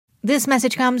This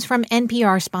message comes from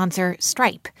NPR sponsor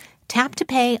Stripe. Tap to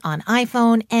pay on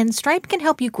iPhone, and Stripe can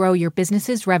help you grow your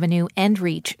business's revenue and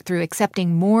reach through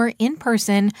accepting more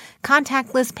in-person,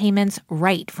 contactless payments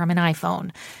right from an iPhone.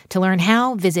 To learn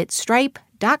how, visit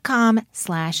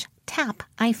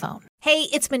stripe.com/tapiphone. Hey,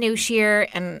 it's Manoush here,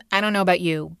 and I don't know about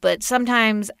you, but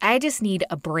sometimes I just need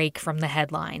a break from the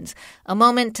headlines. A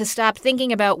moment to stop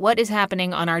thinking about what is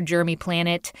happening on our germy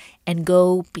planet and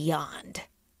go beyond.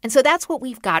 And so that's what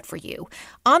we've got for you.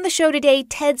 On the show today,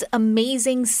 TED's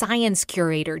amazing science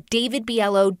curator, David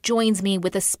Biello, joins me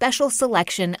with a special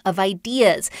selection of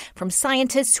ideas from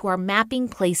scientists who are mapping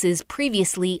places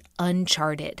previously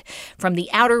uncharted. From the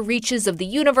outer reaches of the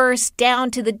universe down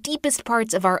to the deepest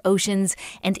parts of our oceans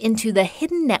and into the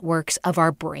hidden networks of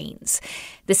our brains.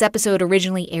 This episode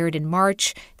originally aired in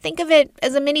March. Think of it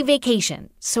as a mini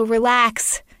vacation, so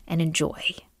relax and enjoy.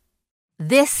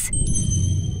 This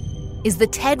is the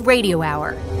TED Radio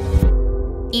Hour.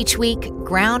 Each week,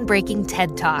 groundbreaking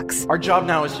TED Talks. Our job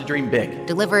now is to dream big.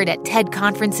 Delivered at TED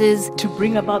conferences. To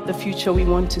bring about the future we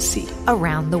want to see.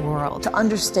 Around the world. To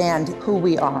understand who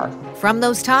we are. From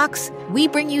those talks, we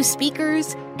bring you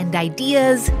speakers and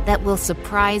ideas that will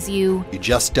surprise you. You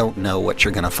just don't know what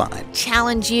you're going to find.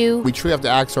 Challenge you. We truly have to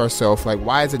ask ourselves,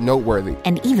 why is it noteworthy?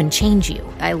 And even change you.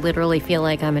 I literally feel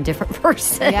like I'm a different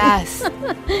person. Yes.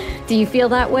 Do you feel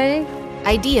that way?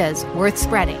 Ideas worth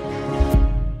spreading.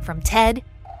 From TED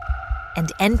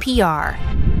and NPR.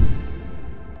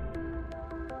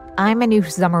 I'm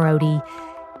Manoush Zomorodi,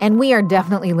 and we are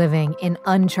definitely living in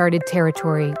uncharted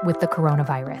territory with the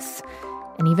coronavirus.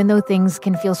 And even though things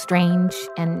can feel strange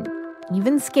and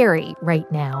even scary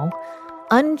right now,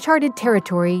 uncharted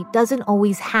territory doesn't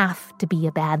always have to be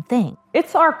a bad thing.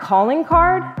 It's our calling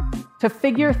card to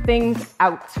figure things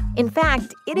out. In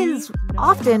fact, it is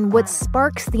often what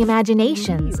sparks the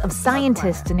imaginations of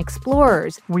scientists and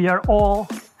explorers. We are all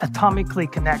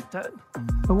atomically connected.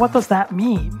 But what does that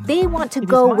mean? They want to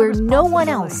go where no one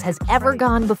else has ever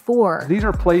gone before. These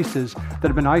are places that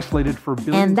have been isolated for billions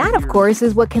of years. And that, of course,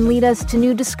 is what can lead us to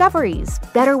new discoveries,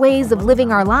 better ways of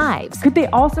living our lives. Could they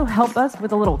also help us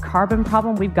with a little carbon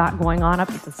problem we've got going on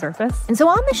up at the surface? And so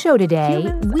on the show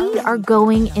today, we are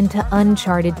going into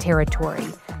uncharted territory.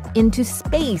 Into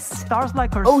space, stars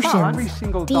like our oceans,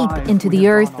 deep into the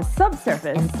earth, the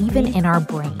subsurface, and even in our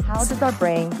brains. How does our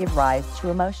brain give rise to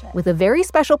emotion? With a very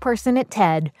special person at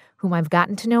TED whom I've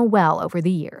gotten to know well over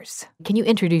the years. Can you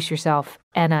introduce yourself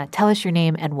and tell us your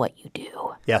name and what you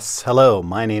do? Yes, hello.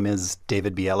 My name is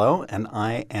David Biello, and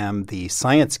I am the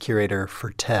science curator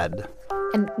for TED.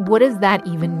 And what does that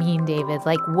even mean, David?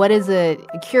 Like, what is a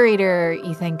curator?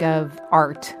 You think of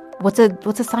art. What's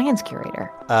a science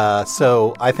curator?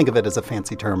 So I think of it as a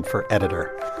fancy term for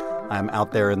editor. I'm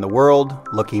out there in the world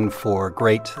looking for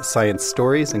great science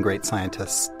stories and great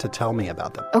scientists to tell me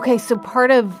about them. Okay, so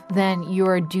part of then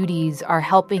your duties are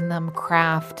helping them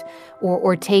craft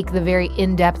or take the very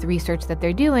in-depth research that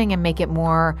they're doing and make it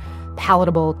more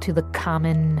palatable to the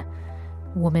common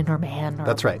woman or man or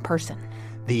That's right. person.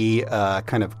 The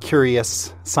kind of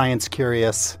curious,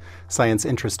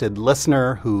 science-interested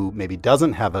listener who maybe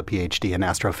doesn't have a PhD in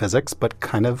astrophysics but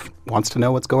kind of wants to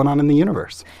know what's going on in the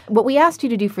universe. What we asked you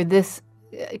to do for this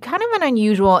kind of an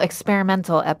unusual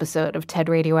experimental episode of TED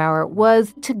Radio Hour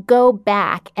was to go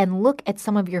back and look at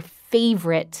some of your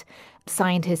favorite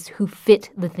scientists who fit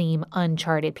the theme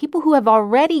Uncharted, people who have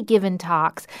already given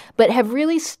talks but have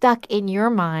really stuck in your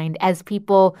mind as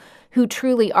people who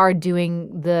truly are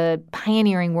doing the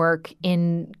pioneering work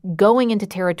in going into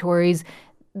territories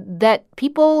that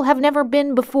people have never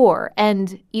been before.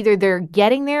 And either they're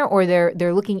getting there or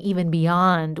they're looking even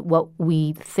beyond what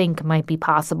we think might be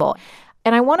possible.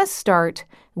 And I want to start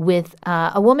with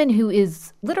a woman who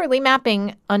is literally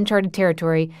mapping uncharted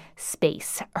territory,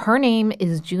 space. Her name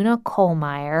is Juna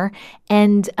Kollmeier.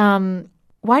 And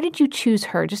why did you choose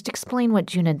her? Just explain what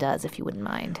Juna does, if you wouldn't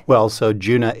mind. Well, so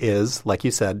Juna is, like you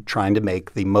said, trying to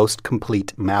make the most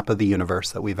complete map of the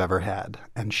universe that we've ever had.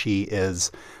 And she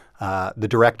is the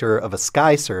director of a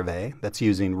sky survey that's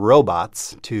using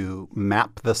robots to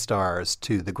map the stars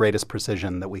to the greatest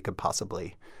precision that we could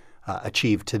possibly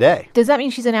achieve today. Does that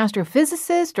mean she's an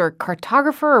astrophysicist or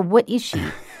cartographer, or what is she?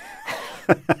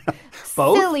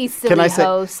 Both? Silly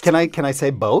host. Can I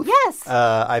say both? Yes.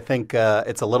 I think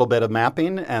it's a little bit of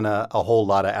mapping and a whole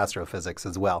lot of astrophysics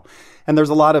as well. And there's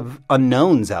a lot of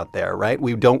unknowns out there, right?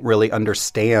 We don't really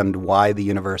understand why the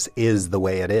universe is the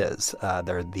way it is.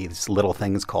 There are these little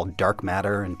things called dark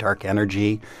matter and dark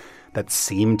energy that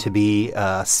seem to be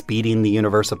speeding the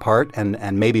universe apart.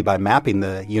 And maybe by mapping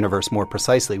the universe more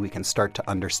precisely, we can start to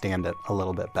understand it a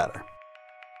little bit better.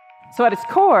 So at its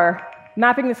core,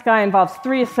 Mapping the sky involves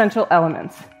three essential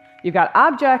elements. You've got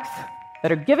objects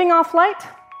that are giving off light,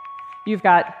 you've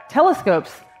got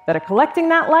telescopes that are collecting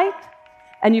that light,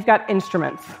 and you've got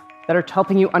instruments that are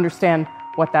helping you understand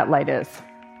what that light is.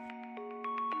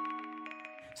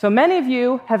 So many of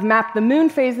you have mapped the moon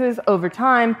phases over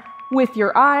time with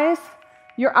your eyes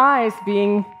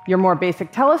being your more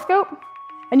basic telescope,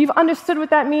 and you've understood what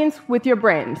that means with your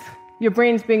brains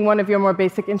being one of your more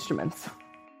basic instruments.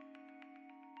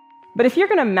 But if you're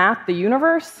going to map the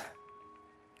universe,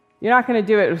 you're not going to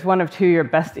do it with one of two of your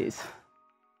besties.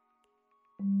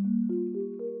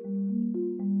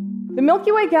 The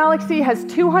Milky Way galaxy has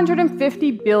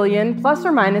 250 billion, plus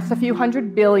or minus a few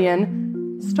hundred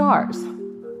billion, stars.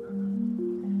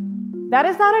 That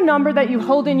is not a number that you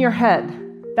hold in your head.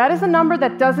 That is a number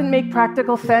that doesn't make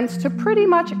practical sense to pretty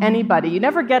much anybody. You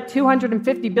never get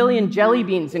 250 billion jelly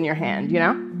beans in your hand, you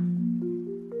know?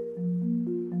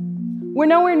 We're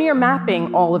nowhere near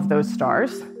mapping all of those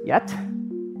stars yet,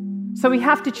 so we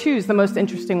have to choose the most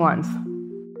interesting ones.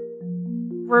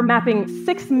 We're mapping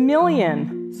 6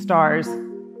 million stars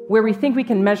where we think we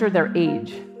can measure their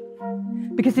age.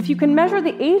 Because if you can measure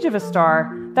the age of a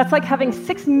star, that's like having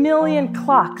 6 million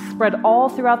clocks spread all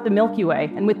throughout the Milky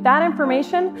Way. And with that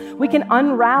information, we can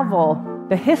unravel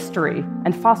the history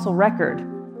and fossil record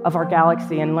of our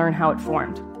galaxy and learn how it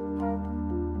formed.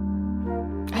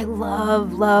 I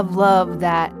love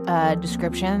that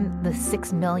description, the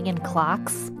 6 million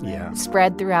clocks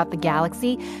spread throughout the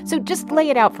galaxy. So just lay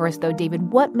it out for us, though,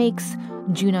 David. What makes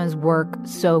Juna's work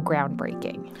so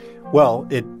groundbreaking? Well,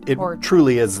 it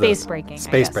truly is space-breaking.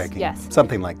 Space-breaking, yes.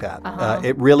 Something like that.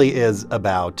 It really is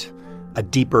about a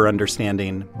deeper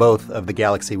understanding both of the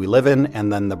galaxy we live in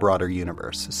and then the broader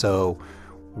universe. So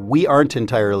we aren't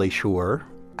entirely sure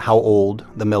how old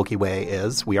the Milky Way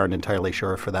is. We aren't entirely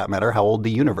sure, for that matter, how old the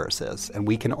universe is. And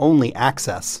we can only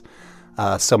access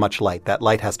so much light. That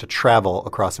light has to travel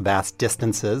across vast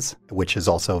distances, which is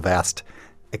also vast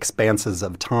expanses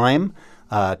of time,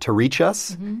 to reach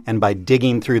us. Mm-hmm. And by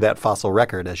digging through that fossil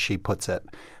record, as she puts it,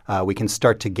 we can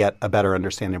start to get a better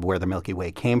understanding of where the Milky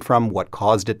Way came from, what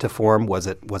caused it to form. Was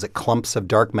it clumps of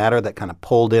dark matter that kind of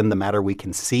pulled in the matter we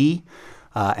can see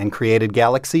and created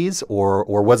galaxies, or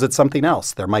was it something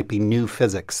else? There might be new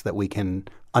physics that we can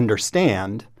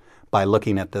understand by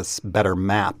looking at this better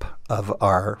map of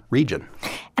our region.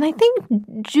 And I think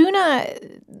Juna,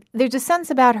 there's a sense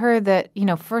about her that,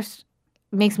 first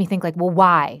makes me think like, well,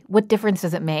 why? What difference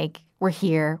does it make? We're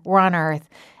here. We're on Earth.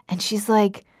 And she's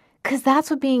like, because that's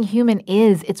what being human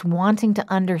is. It's wanting to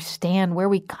understand where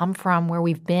we come from, where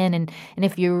we've been. And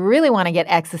if you really want to get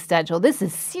existential, this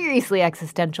is seriously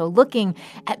existential, looking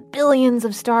at billions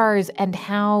of stars and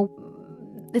how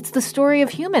it's the story of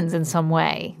humans in some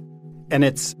way. And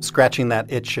it's scratching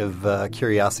that itch of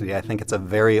curiosity. I think it's a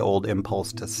very old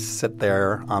impulse to sit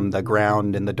there on the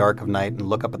ground in the dark of night and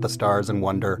look up at the stars and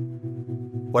wonder,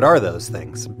 what are those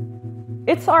things?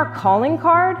 It's our calling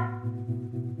card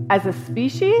as a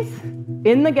species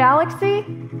in the galaxy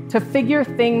to figure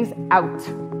things out.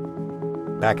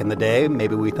 Back in the day,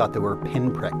 maybe we thought there were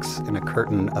pinpricks in a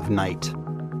curtain of night.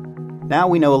 Now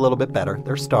we know a little bit better.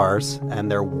 They're stars,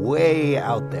 and they're way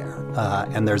out there.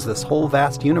 And there's this whole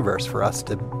vast universe for us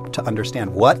to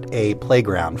understand. What a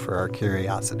playground for our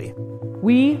curiosity.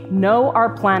 We know our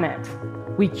planet.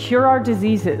 We cure our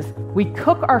diseases. We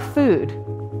cook our food.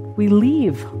 We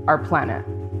leave our planet.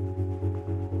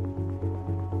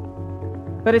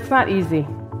 But it's not easy.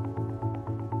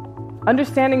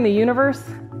 Understanding the universe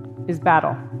is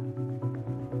battle.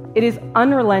 It is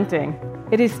unrelenting.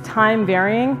 It is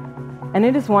time-varying, and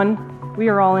it is one we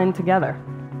are all in together.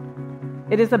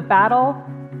 It is a battle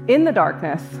in the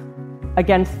darkness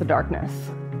against the darkness,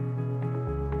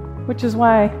 which is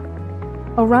why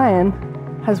Orion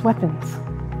has weapons.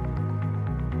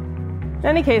 In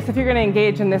any case, if you're going to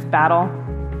engage in this battle,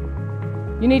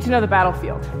 you need to know the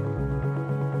battlefield.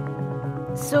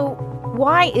 So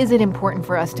why is it important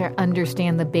for us to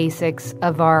understand the basics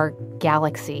of our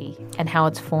galaxy and how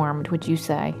it's formed, would you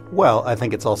say? Well, I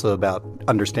think it's also about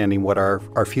understanding what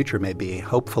our future may be.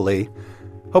 Hopefully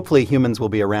humans will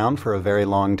be around for a very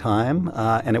long time,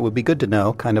 and it would be good to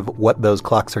know kind of what those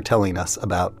clocks are telling us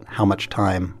about how much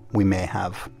time we may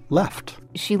have left.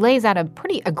 She lays out a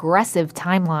pretty aggressive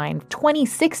timeline,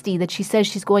 2060, that she says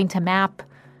she's going to map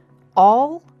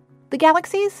all the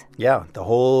galaxies? Yeah, the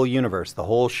whole universe, the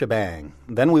whole shebang.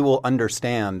 Then we will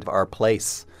understand our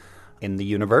place in the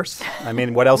universe. I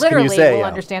mean, what else can you say? We'll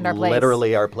understand our place.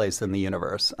 Literally our place in the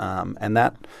universe. And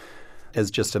that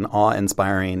is just an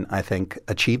awe-inspiring, I think,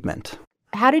 achievement.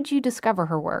 How did you discover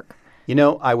her work? You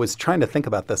know, I was trying to think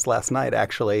about this last night,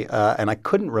 actually, and I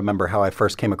couldn't remember how I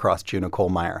first came across Juna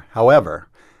Kohlmeyer. However,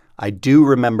 I do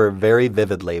remember very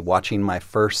vividly watching my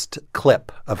first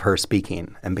clip of her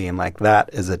speaking and being like,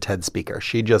 that is a TED speaker.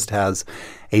 She just has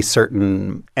a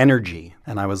certain energy.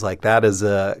 And I was like, that is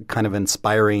a kind of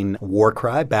inspiring war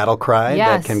cry, battle cry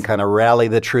that can kind of rally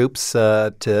the troops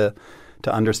to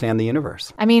understand the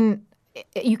universe. I mean,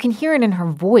 you can hear it in her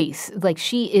voice. Like,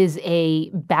 she is a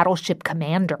battleship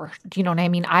commander. Do you know what I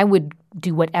mean? I would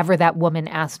do whatever that woman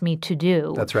asked me to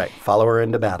do. That's right. Follow her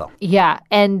into battle. Yeah.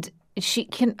 And she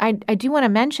can. I do want to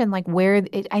mention, like, where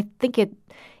I think it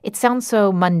sounds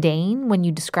so mundane when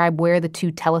you describe where the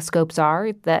two telescopes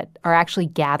are that are actually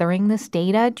gathering this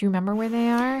data. Do you remember where they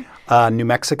are? New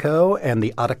Mexico and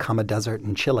the Atacama Desert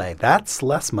in Chile. That's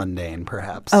less mundane,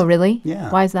 perhaps. Oh, really? Yeah.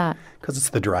 Why is that? Because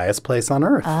it's the driest place on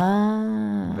Earth.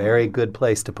 Ah. Very good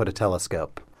place to put a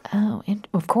telescope. Oh,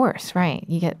 of course, right.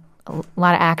 You get a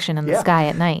lot of action in the sky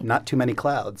at night. Not too many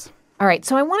clouds. All right,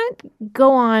 so I want to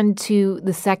go on to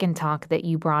the second talk that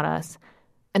you brought us.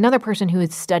 Another person who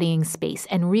is studying space,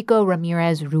 Enrico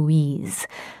Ramirez Ruiz.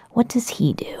 What does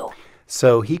he do?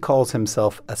 So he calls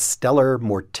himself a stellar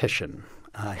mortician.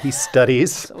 He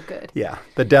studies so good. Yeah,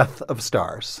 the death of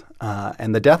stars.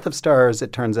 And the death of stars,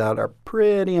 it turns out, are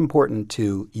pretty important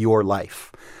to your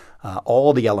life.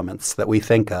 All the elements that we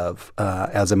think of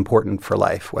as important for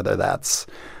life, whether that's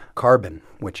carbon,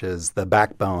 which is the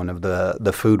backbone of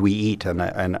the food we eat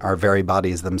and our very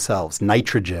bodies themselves.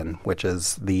 Nitrogen, which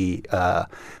is the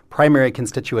primary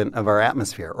constituent of our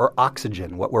atmosphere. Or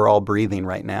oxygen, what we're all breathing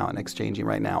right now and exchanging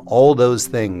right now. All those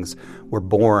things were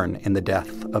born in the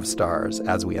death of stars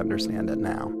as we understand it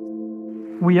now.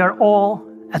 We are all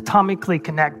atomically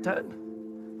connected,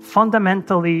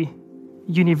 fundamentally,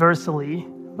 universally.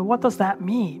 But what does that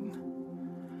mean?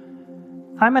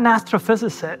 I'm an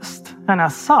astrophysicist, and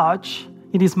as such,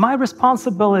 it is my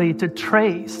responsibility to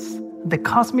trace the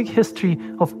cosmic history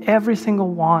of every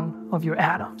single one of your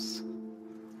atoms.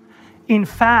 In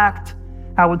fact,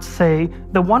 I would say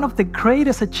that one of the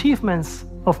greatest achievements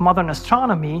of modern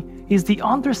astronomy is the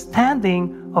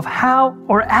understanding of how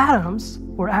our atoms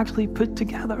were actually put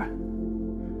together.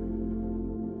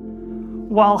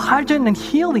 While hydrogen and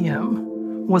helium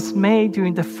was made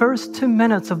during the first 2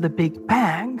 minutes of the Big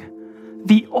Bang,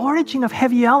 the origin of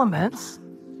heavy elements,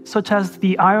 such as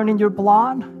the iron in your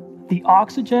blood, the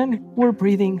oxygen we're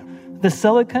breathing, the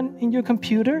silicon in your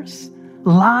computers,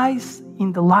 lies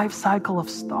in the life cycle of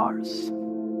stars.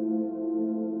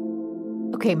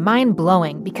 Okay,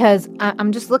 mind-blowing, because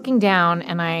I'm just looking down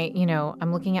and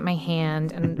I'm looking at my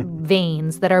hand and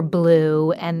veins that are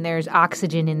blue and there's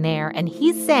oxygen in there. And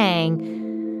he's saying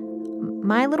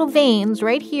my little veins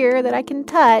right here that I can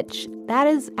touch, that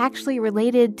is actually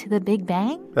related to the Big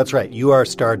Bang? That's right. You are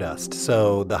stardust.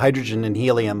 So the hydrogen and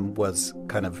helium was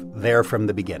kind of there from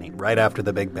the beginning, right after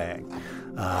the Big Bang.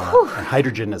 And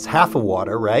hydrogen is half of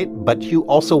water, right? But you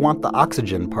also want the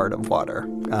oxygen part of water.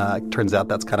 Turns out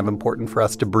that's kind of important for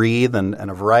us to breathe and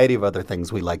a variety of other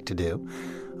things we like to do.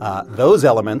 Those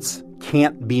elements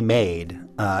can't be made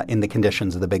in the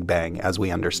conditions of the Big Bang as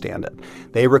we understand it.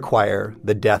 They require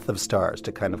the death of stars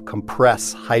to kind of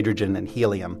compress hydrogen and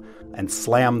helium and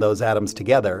slam those atoms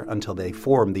together until they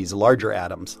form these larger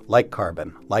atoms like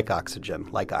carbon, like oxygen,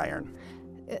 like iron.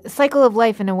 Cycle of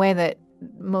life in a way that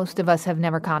most of us have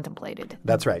never contemplated.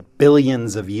 That's right.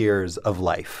 Billions of years of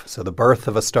life. So the birth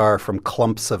of a star from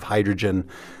clumps of hydrogen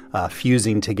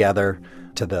fusing together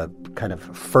to the kind of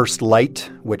first light,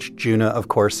 which Juna, of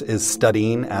course, is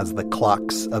studying as the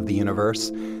clocks of the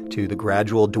universe, to the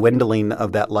gradual dwindling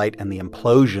of that light and the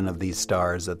implosion of these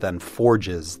stars that then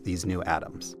forges these new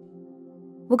atoms.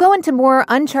 We'll go into more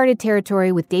uncharted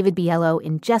territory with David Biello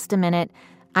in just a minute.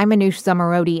 I'm Manoush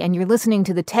Zomorodi, and you're listening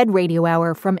to the TED Radio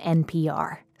Hour from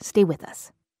NPR. Stay with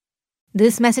us.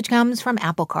 This message comes from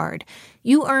Apple Card.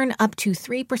 You earn up to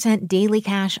 3% daily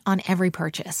cash on every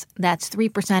purchase. That's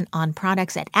 3% on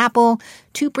products at Apple,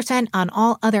 2% on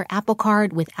all other Apple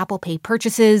Card with Apple Pay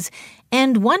purchases,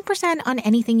 and 1% on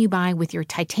anything you buy with your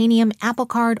titanium Apple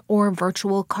Card or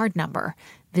virtual card number.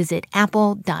 Visit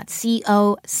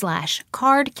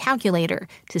apple.co/card calculator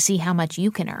to see how much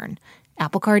you can earn.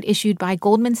 Apple Card issued by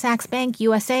Goldman Sachs Bank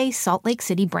USA, Salt Lake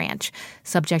City branch.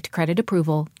 Subject to credit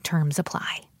approval. Terms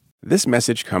apply. This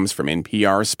message comes from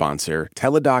NPR sponsor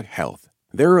Teladoc Health.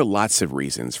 There are lots of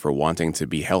reasons for wanting to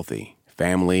be healthy.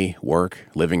 Family, work,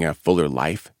 living a fuller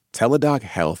life. Teladoc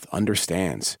Health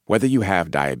understands. Whether you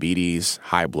have diabetes,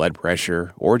 high blood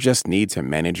pressure, or just need to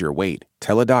manage your weight,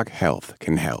 Teladoc Health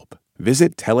can help.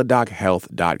 Visit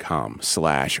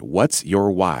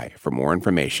teladochealth.com/what'syourwhy for more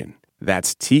information.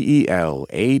 That's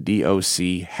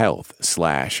TELADOC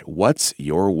health/what's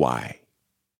your why.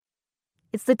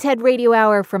 It's the TED Radio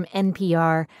Hour from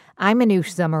NPR. I'm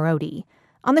Manoush Zomorodi.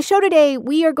 On the show today,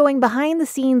 we are going behind the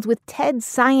scenes with TED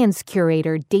science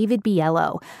curator David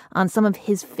Biello on some of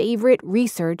his favorite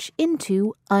research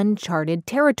into uncharted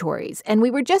territories. And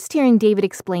we were just hearing David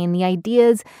explain the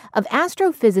ideas of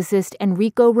astrophysicist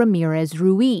Enrico Ramirez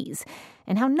Ruiz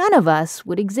and how none of us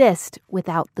would exist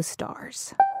without the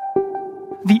stars.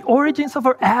 The origins of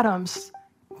our atoms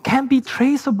can be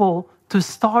traceable to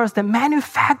stars that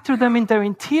manufactured them in their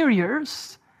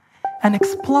interiors and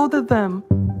exploded them,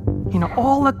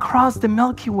 all across the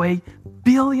Milky Way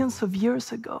billions of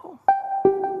years ago.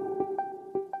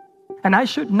 And I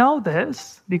should know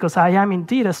this because I am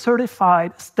indeed a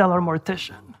certified stellar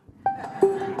mortician.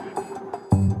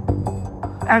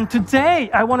 And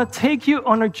today I want to take you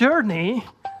on a journey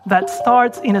that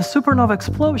starts in a supernova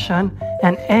explosion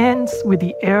and ends with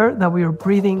the air that we are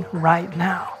breathing right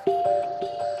now.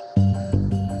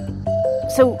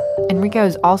 So Enrico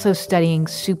is also studying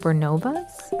supernovas?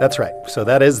 That's right. So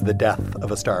that is the death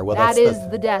of a star. Well, that is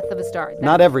the death of a star.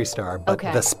 Not every star, but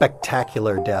okay. The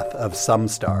spectacular death of some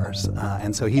stars.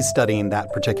 And so he's studying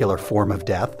that particular form of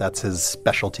death. That's his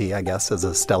specialty, I guess, as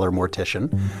a stellar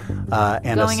mortician.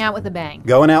 And going out with a bang.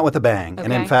 Going out with a bang. Okay.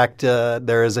 And in fact,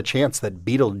 there is a chance that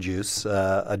Betelgeuse,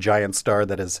 a giant star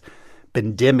that has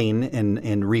been dimming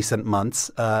in recent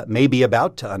months, may be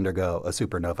about to undergo a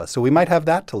supernova. So we might have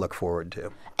that to look forward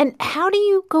to. And how do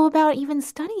you go about even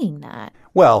studying that?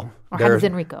 Well, or how does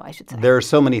Enrico, I should say. There are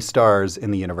so many stars in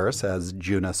the universe, as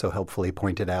Juna so helpfully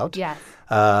pointed out, yes.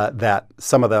 That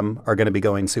some of them are going to be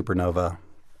going supernova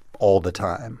all the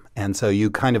time. And so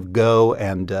you kind of go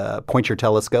and point your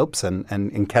telescopes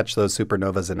and catch those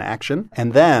supernovas in action.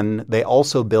 And then they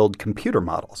also build computer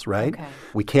models, right? Okay.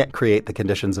 We can't create the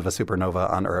conditions of a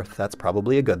supernova on Earth. That's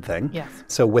probably a good thing. Yes.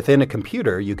 So within a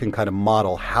computer, you can kind of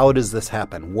model, how does this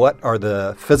happen? What are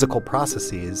the physical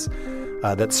processes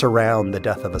that surround the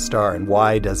death of a star, and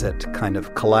why does it kind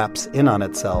of collapse in on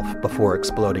itself before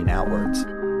exploding outwards?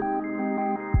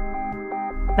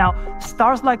 Now,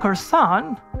 stars like our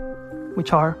sun,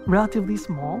 which are relatively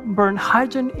small, burn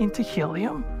hydrogen into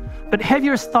helium, but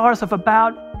heavier stars of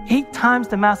about 8 times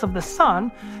the mass of the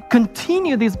sun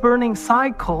continue this burning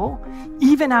cycle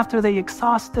even after they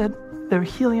exhausted their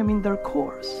helium in their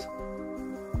cores.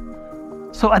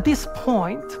 So at this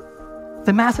point,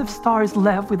 the massive star is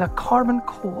left with a carbon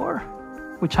core,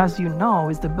 which, as you know,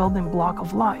 is the building block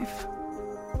of life.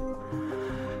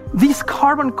 This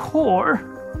carbon core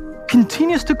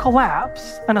continues to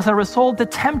collapse, and as a result, the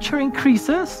temperature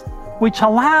increases, which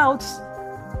allows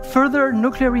further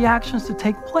nuclear reactions to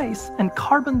take place, and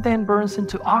carbon then burns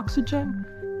into oxygen,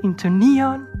 into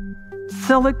neon,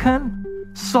 silicon,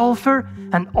 sulfur,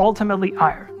 and ultimately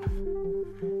iron.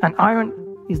 And iron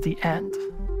is the end.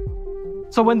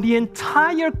 So when the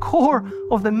entire core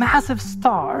of the massive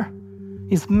star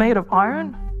is made of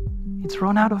iron, it's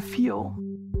run out of fuel.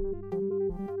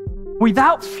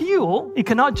 Without fuel, it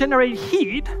cannot generate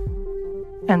heat,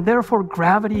 and therefore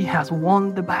gravity has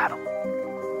won the battle.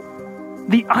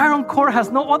 The iron core has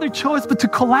no other choice but to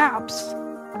collapse,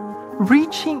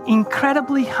 reaching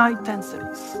incredibly high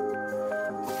densities.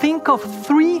 Think of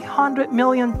 300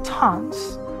 million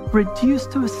tons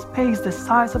reduced to a space the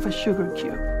size of a sugar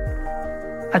cube.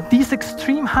 At these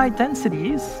extreme high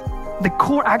densities, the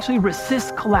core actually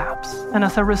resists collapse, and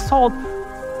as a result,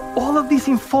 all of this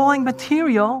infalling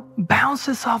material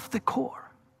bounces off the core.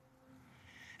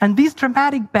 And this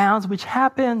dramatic bounce, which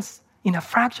happens in a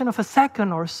fraction of a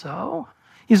second or so,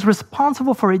 is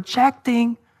responsible for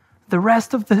ejecting the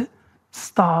rest of the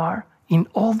star in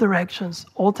all directions,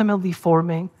 ultimately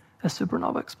forming a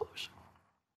supernova explosion.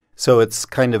 So it's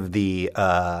kind of the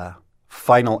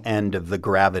final end of the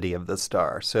gravity of the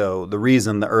star. So the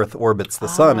reason the Earth orbits the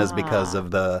sun is because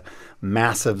of the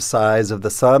massive size of the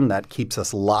sun that keeps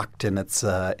us locked in its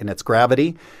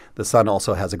gravity. The sun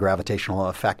also has a gravitational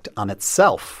effect on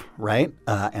itself, right?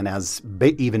 And as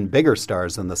even bigger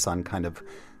stars than the sun kind of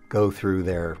go through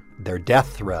their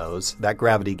death throes, that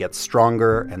gravity gets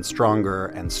stronger and stronger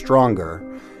and stronger,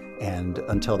 and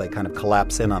until they kind of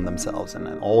collapse in on themselves. And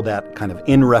then all that kind of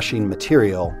inrushing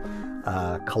material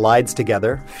collides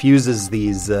together, fuses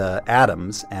these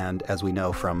atoms, and as we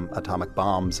know from atomic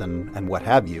bombs and what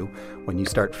have you, when you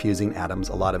start fusing atoms,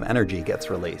 a lot of energy gets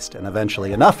released, and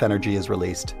eventually enough energy is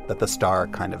released that the star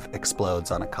kind of explodes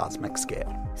on a cosmic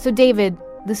scale. So David,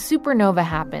 the supernova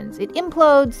happens. It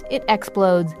implodes, it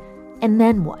explodes, and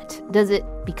then what? Does it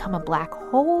become a black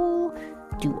hole?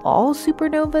 Do all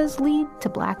supernovas lead to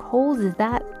black holes? Is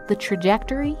that the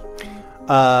trajectory?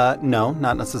 No,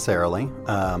 not necessarily.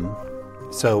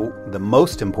 So the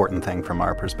most important thing from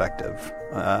our perspective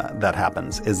that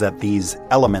happens is that these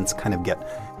elements kind of get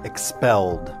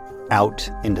expelled out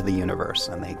into the universe,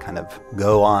 and they kind of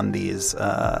go on these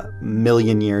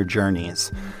million-year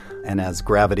journeys. And as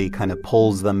gravity kind of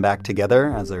pulls them back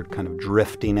together, as they're kind of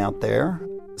drifting out there,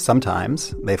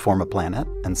 sometimes they form a planet,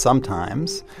 and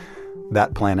sometimes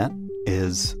that planet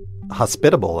is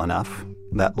hospitable enough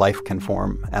that life can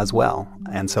form as well.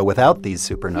 And so without these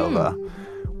supernova,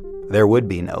 there would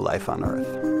be no life on Earth.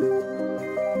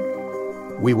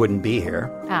 We wouldn't be here.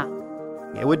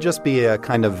 It would just be a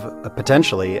kind of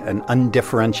potentially an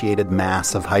undifferentiated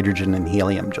mass of hydrogen and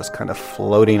helium just kind of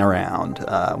floating around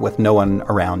with no one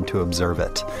around to observe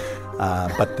it.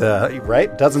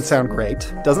 Right? Doesn't sound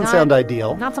great. Doesn't sound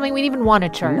ideal. Not something we'd even want to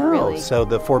chart, no. really. So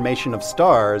the formation of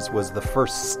stars was the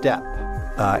first step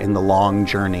in the long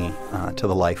journey to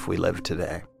the life we live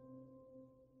today.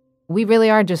 We really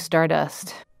are just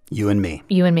stardust. You and me.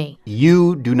 You and me.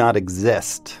 You do not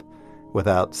exist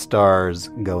without stars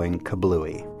going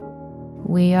kablooey.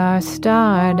 We are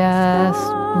stardust.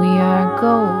 We are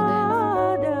golden.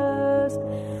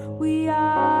 We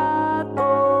are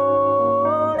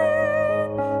golden,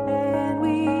 and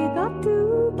we got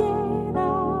to get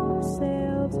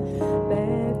ourselves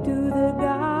back to the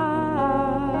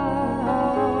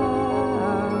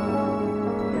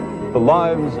The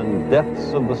lives and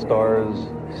deaths of the stars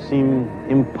seem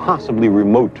impossibly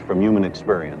remote from human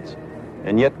experience,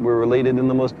 and yet we're related in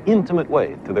the most intimate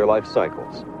way to their life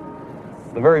cycles.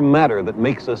 The very matter that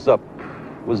makes us up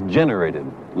was generated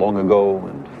long ago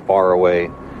and far away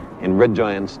in red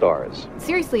giant stars.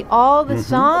 Seriously, all the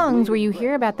songs where you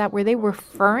hear about that, were they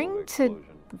referring to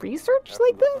research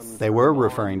like this? They were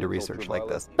referring to research like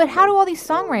this. But how do all these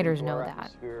songwriters know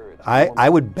that? I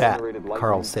would bet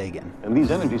Carl Sagan. And these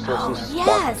energy sources yes!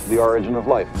 spark the origin of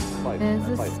life. There's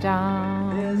a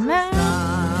starman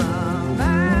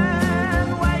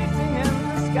waiting in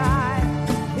the sky.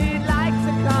 He'd like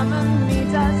to come and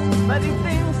meet us, but he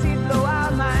thinks he'd blow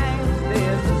our minds.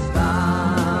 There's a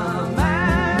starman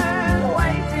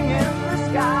waiting in the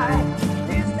sky.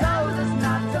 He's told us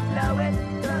not to blow it,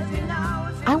 'cause he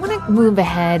knows. I want to move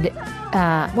ahead,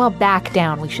 back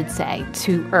down, we should say,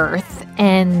 to Earth.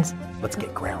 And let's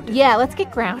get grounded. Yeah, let's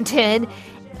get grounded.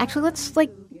 Actually, let's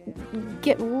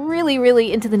get really,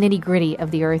 really into the nitty-gritty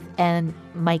of the Earth and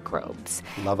microbes.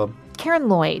 Love them. Karen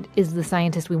Lloyd is the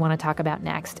scientist we want to talk about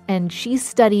next, and she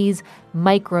studies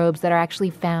microbes that are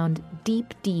actually found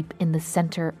deep, deep in the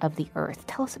center of the Earth.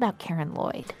 Tell us about Karen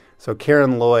Lloyd. So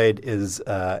Karen Lloyd is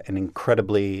an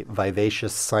incredibly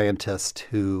vivacious scientist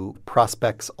who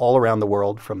prospects all around the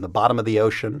world, from the bottom of the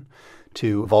ocean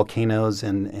to volcanoes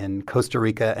in Costa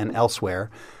Rica and elsewhere,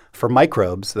 for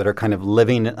microbes that are kind of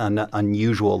living an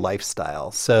unusual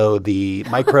lifestyle. So the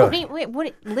microbe...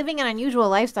 Wait, living an unusual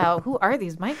lifestyle? Who are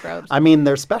these microbes? I mean,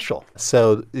 they're special.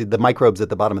 So the microbes at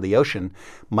the bottom of the ocean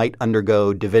might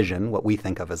undergo division, what we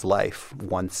think of as life,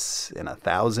 once in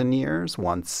 1,000 years,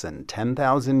 once in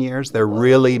 10,000 years. They're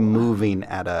really moving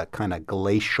at a kind of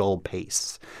glacial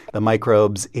pace. The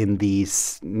microbes in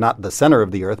not the center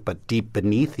of the Earth, but deep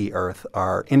beneath the Earth,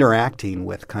 are interacting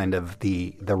with kind of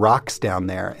the rocks down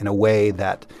there in a way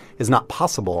that is not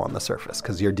possible on the surface,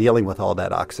 because you're dealing with all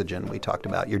that oxygen we talked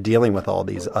about. You're dealing with all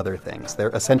these other things.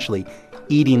 They're essentially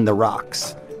eating the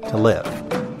rocks to live.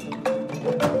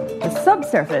 The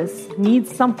subsurface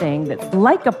needs something that's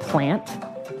like a plant,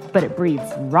 but it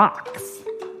breathes rocks.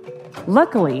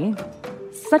 Luckily,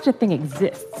 such a thing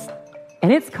exists,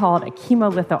 and it's called a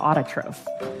chemolithoautotroph,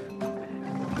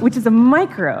 which is a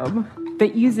microbe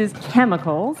that uses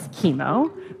chemicals,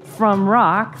 chemo, from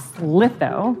rocks,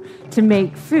 litho, to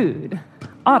make food,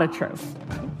 autotroph.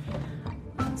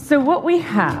 So what we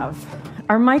have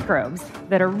are microbes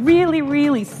that are really,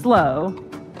 really slow,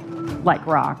 like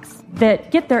rocks,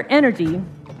 that get their energy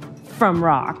from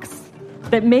rocks,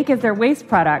 that make as their waste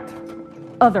product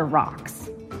other rocks.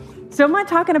 So am I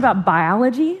talking about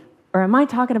biology or am I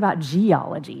talking about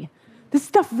geology? This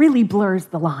stuff really blurs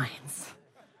the lines.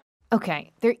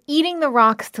 Okay, they're eating the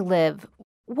rocks to live.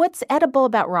 What's edible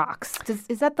about rocks?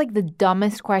 Is that like the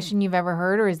dumbest question you've ever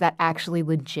heard, or is that actually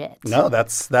legit? No,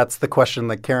 that's the question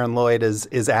that Karen Lloyd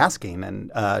is asking.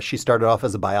 And she started off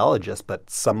as a biologist, but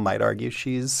some might argue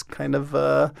she's kind of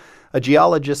a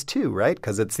geologist too, right?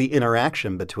 Because it's the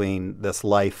interaction between this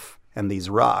life and these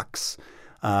rocks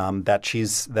that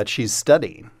she's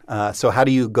studying. So how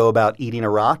do you go about eating a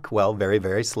rock? Well, very,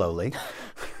 very slowly.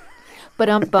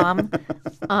 Ba-dum-bum.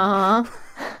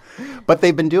 But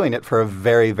they've been doing it for a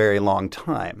very, very long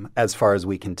time, as far as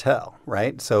we can tell,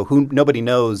 right? So nobody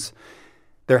knows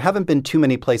There haven't been too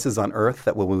many places on Earth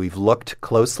that when we've looked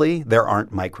closely, there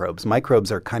aren't microbes.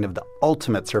 Microbes are kind of the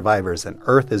ultimate survivors, and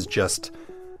Earth is just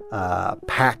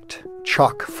packed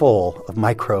chock full of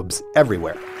microbes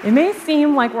everywhere. It may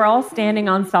seem like we're all standing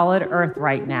on solid Earth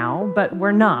right now, but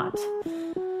we're not.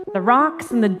 The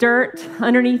rocks and the dirt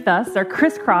underneath us are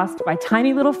crisscrossed by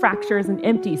tiny little fractures and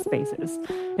empty spaces.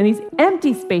 And these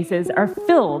empty spaces are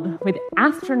filled with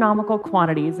astronomical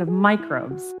quantities of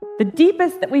microbes. The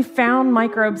deepest that we've found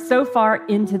microbes so far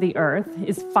into the Earth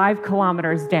is 5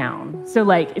 kilometers down. So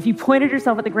if you pointed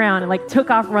yourself at the ground and took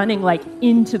off running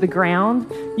into the ground,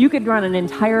 you could run an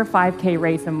entire 5K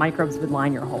race and microbes would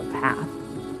line your whole path.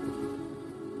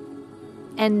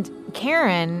 And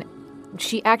Karen,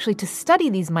 she actually, to study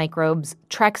these microbes,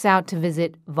 treks out to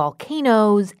visit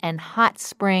volcanoes and hot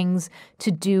springs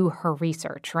to do her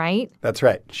research, right? That's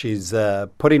right. She's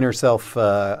putting herself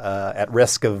at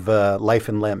risk of life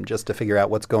and limb just to figure out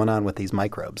what's going on with these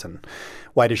microbes. And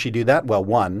why does she do that? Well,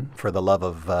 one, for the love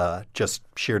of just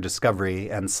sheer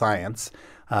discovery and science.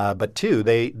 But two,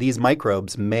 these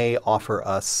microbes may offer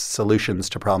us solutions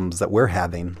to problems that we're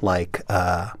having, like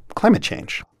climate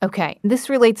change. Okay. This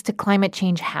relates to climate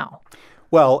change how?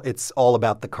 Well, it's all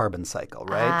about the carbon cycle,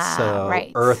 right?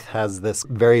 Right. Earth has this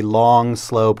very long,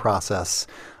 slow process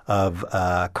of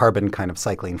carbon kind of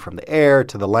cycling from the air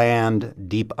to the land,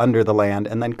 deep under the land,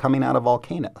 and then coming out of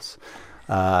volcanoes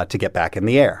to get back in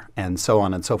the air, and so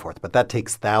on and so forth. But that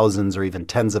takes thousands or even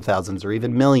tens of thousands or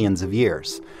even millions of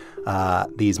years.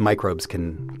 These microbes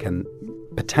can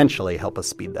potentially help us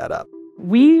speed that up.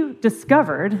 We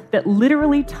discovered that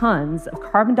literally tons of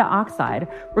carbon dioxide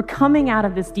were coming out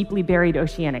of this deeply buried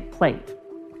oceanic plate.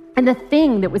 And the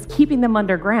thing that was keeping them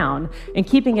underground and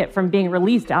keeping it from being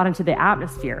released out into the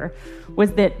atmosphere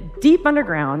was that deep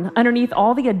underground, underneath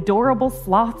all the adorable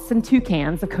sloths and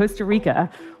toucans of Costa Rica,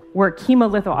 were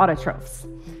chemolithoautotrophs.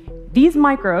 These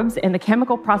microbes and the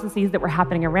chemical processes that were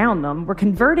happening around them were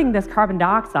converting this carbon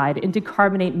dioxide into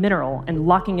carbonate mineral and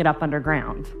locking it up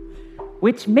underground.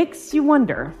 Which makes you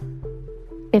wonder,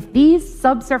 if these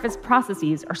subsurface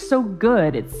processes are so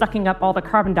good at sucking up all the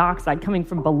carbon dioxide coming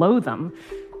from below them,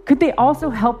 could they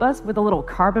also help us with a little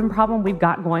carbon problem we've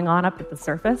got going on up at the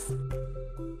surface?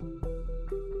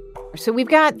 So we've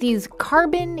got these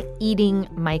carbon-eating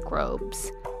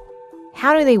microbes.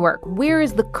 How do they work? Where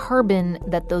is the carbon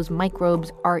that those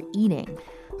microbes are eating?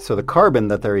 So the carbon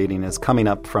that they're eating is coming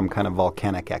up from kind of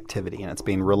volcanic activity, and it's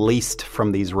being released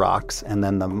from these rocks, and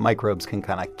then the microbes can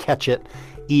kind of catch it,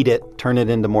 eat it, turn it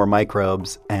into more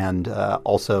microbes, and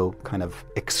also kind of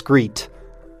excrete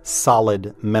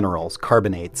solid minerals,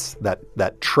 carbonates,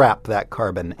 that trap that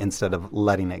carbon instead of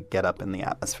letting it get up in the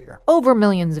atmosphere. Over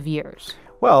millions of years.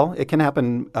 Well, it can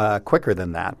happen quicker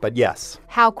than that, but yes.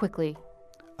 How quickly?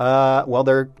 Well,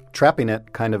 they're trapping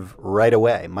it kind of right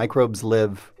away.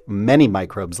 Many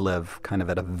microbes live kind of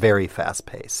at a very fast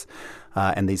pace.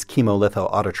 And these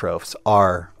chemolithoautotrophs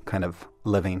are kind of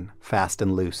living fast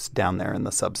and loose down there in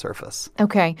the subsurface.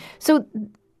 Okay. So,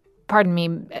 pardon me,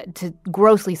 to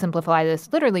grossly simplify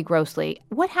this, literally grossly,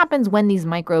 what happens when these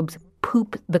microbes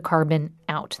poop the carbon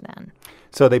out then?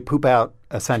 So they poop out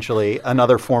essentially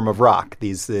another form of rock,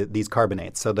 these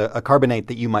carbonates. So a carbonate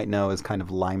that you might know is kind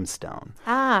of limestone.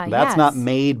 That's not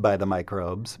made by the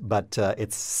microbes, but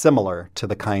it's similar to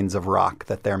the kinds of rock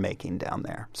that they're making down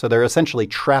there. So they're essentially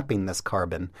trapping this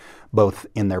carbon both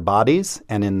in their bodies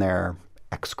and in their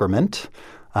excrement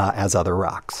as other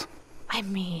rocks. I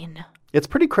mean, it's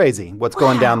pretty crazy what's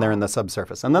going down there in the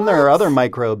subsurface. And then there are other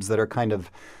microbes that are kind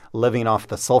of living off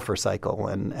the sulfur cycle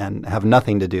and have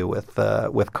nothing to do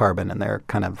with carbon, and they're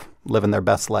kind of living their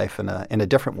best life in a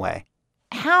different way.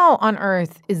 How on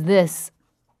earth is this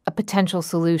a potential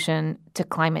solution to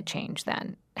climate change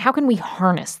then? How can we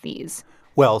harness these?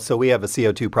 Well, so we have a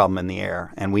CO2 problem in the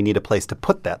air, and we need a place to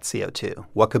put that CO2.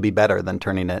 What could be better than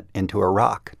turning it into a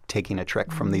rock, taking a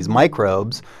trick from these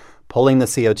microbes, pulling the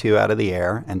CO2 out of the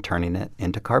air, and turning it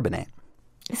into carbonate?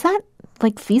 Is that,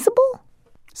 feasible?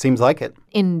 Seems like it.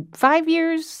 In 5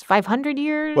 years, 500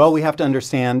 years? Well, we have to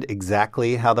understand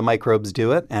exactly how the microbes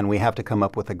do it, and we have to come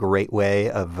up with a great way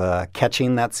of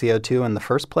catching that CO2 in the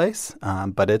first place.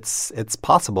 But it's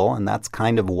possible, and that's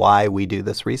kind of why we do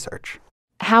this research.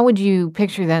 How would you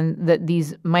picture then that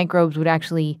these microbes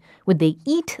would they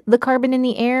eat the carbon in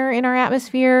the air in our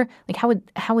atmosphere?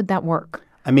 How would that work?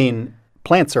 I mean,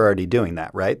 plants are already doing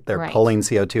that, right? They're pulling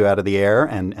CO2 out of the air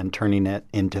and turning it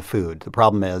into food. The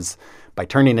problem is, by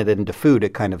turning it into food,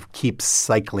 it kind of keeps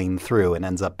cycling through and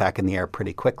ends up back in the air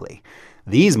pretty quickly.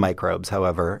 These microbes,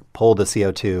 however, pull the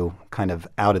CO2 kind of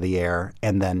out of the air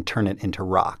and then turn it into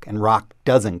rock. And rock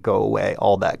doesn't go away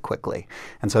all that quickly.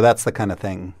 And so that's the kind of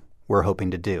thing we're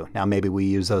hoping to do. Now, maybe we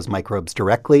use those microbes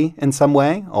directly in some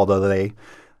way, although they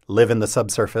live in the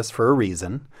subsurface for a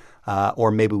reason. Or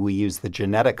maybe we use the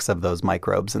genetics of those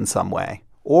microbes in some way.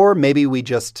 Or maybe we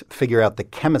just figure out the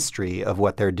chemistry of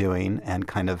what they're doing and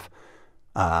kind of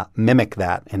mimic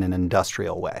that in an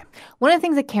industrial way. One of the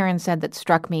things that Karen said that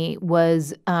struck me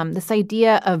was this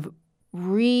idea of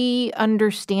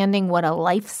re-understanding what a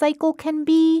life cycle can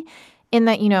be. In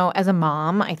that, as a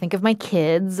mom, I think of my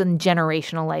kids and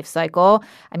generational life cycle.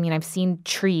 I mean, I've seen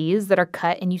trees that are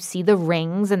cut and you see the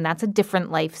rings, and that's a different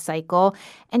life cycle.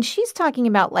 And she's talking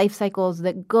about life cycles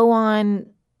that go on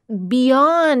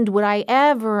beyond what I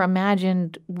ever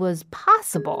imagined was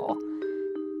possible.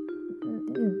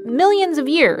 Millions of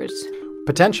years.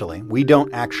 Potentially. We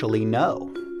don't actually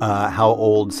know how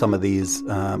old some of these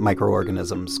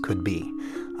microorganisms could be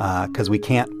because we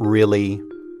can't really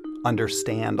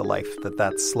understand a life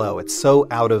that's slow. It's so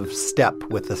out of step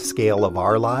with the scale of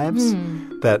our lives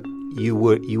that you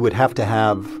would have to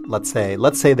have, let's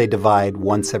say they divide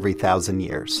once every 1,000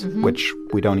 years, which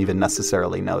we don't even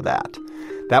necessarily know that.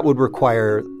 That would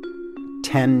require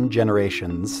 10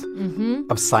 generations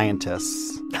of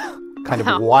scientists kind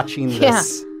of watching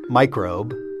this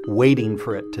microbe, waiting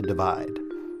for it to divide.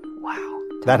 Wow.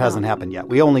 That hasn't happened yet.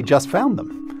 We only just found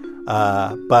them.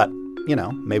 But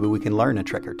maybe we can learn a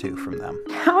trick or two from them.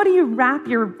 How do you wrap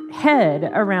your head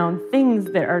around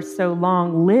things that are so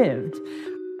long-lived?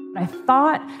 I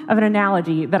thought of an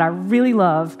analogy that I really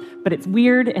love, but it's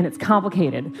weird and it's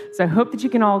complicated. So I hope that you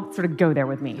can all sort of go there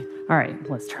with me. All right,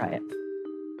 let's try it.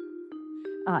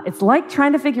 It's like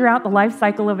trying to figure out the life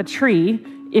cycle of a tree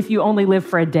if you only live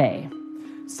for a day.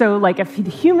 So like if the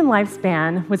human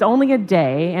lifespan was only a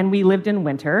day and we lived in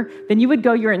winter, then you would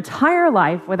go your entire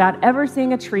life without ever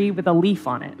seeing a tree with a leaf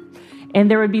on it.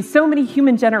 And there would be so many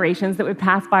human generations that would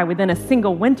pass by within a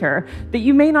single winter that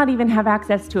you may not even have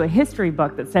access to a history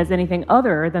book that says anything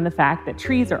other than the fact that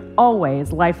trees are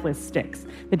always lifeless sticks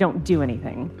that don't do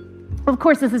anything. Of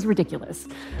course, this is ridiculous.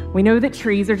 We know that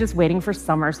trees are just waiting for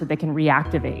summer so they can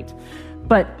reactivate.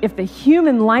 But if the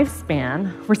human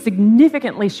lifespan were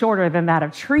significantly shorter than that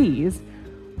of trees,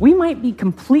 we might be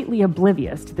completely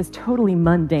oblivious to this totally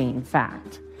mundane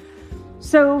fact.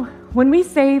 So when we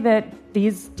say that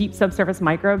these deep subsurface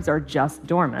microbes are just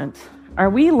dormant,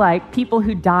 are we like people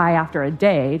who die after a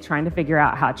day trying to figure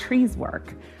out how trees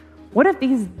work? What if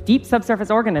these deep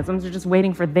subsurface organisms are just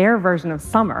waiting for their version of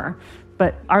summer,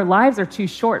 but our lives are too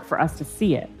short for us to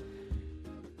see it?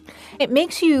 It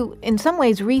makes you, in some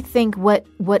ways, rethink what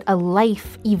a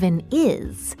life even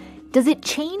is. Does it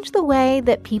change the way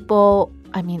that people,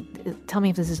 tell me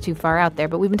if this is too far out there,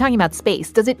 but we've been talking about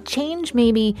space. Does it change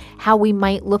maybe how we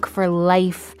might look for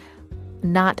life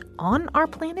not on our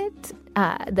planet?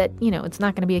 That, it's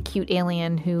not going to be a cute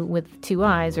alien who with 2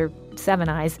 eyes or 7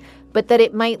 eyes, but that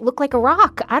it might look like a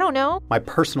rock. I don't know. My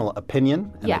personal opinion,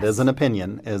 and it is an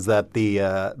opinion, is that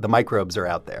the microbes are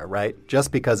out there, right?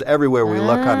 Just because everywhere we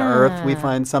look on Earth, we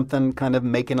find something kind of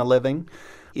making a living.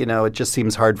 It just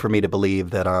seems hard for me to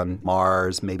believe that on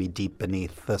Mars, maybe deep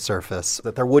beneath the surface,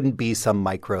 that there wouldn't be some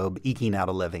microbe eking out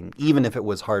a living, even if it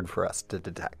was hard for us to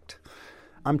detect.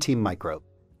 I'm team microbe.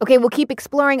 Okay, we'll keep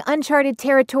exploring uncharted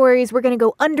territories. We're going to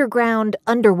go underground,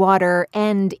 underwater,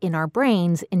 and in our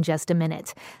brains in just a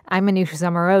minute. I'm Manoush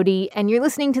Zomorodi, and you're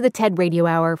listening to the TED Radio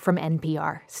Hour from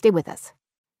NPR. Stay with us.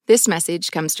 This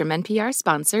message comes from NPR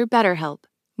sponsor BetterHelp.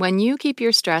 When you keep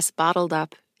your stress bottled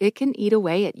up, it can eat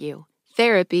away at you.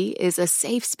 Therapy is a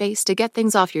safe space to get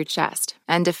things off your chest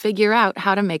and to figure out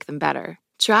how to make them better.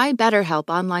 Try BetterHelp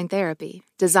Online Therapy,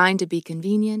 designed to be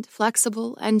convenient,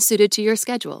 flexible, and suited to your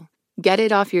schedule. Get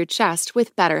it off your chest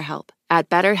with BetterHelp at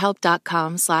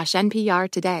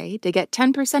BetterHelp.com/NPR today to get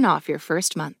 10% off your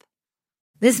first month.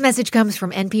 This message comes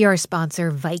from NPR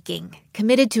sponsor Viking,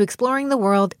 committed to exploring the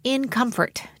world in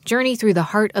comfort. Journey through the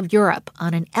heart of Europe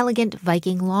on an elegant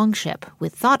Viking longship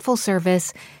with thoughtful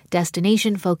service,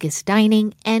 destination-focused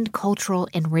dining, and cultural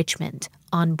enrichment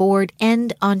on board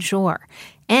and on shore.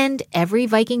 And every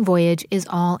Viking voyage is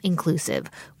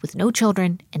all-inclusive, with no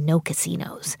children and no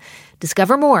casinos.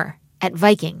 Discover more at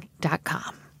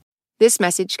Viking.com. This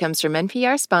message comes from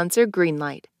NPR sponsor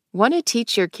Greenlight. Want to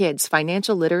teach your kids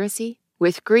financial literacy?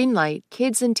 With Greenlight,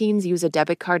 kids and teens use a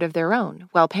debit card of their own,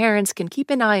 while parents can keep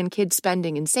an eye on kids'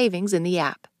 spending and savings in the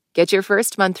app. Get your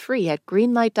first month free at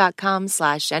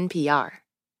greenlight.com/NPR.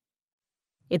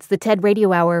 It's the TED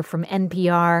Radio Hour from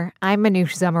NPR. I'm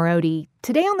Manoush Zomorodi.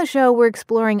 Today on the show, we're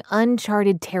exploring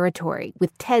uncharted territory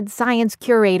with TED Science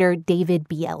curator David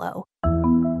Biello.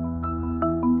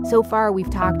 So far, we've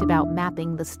talked about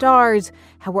mapping the stars,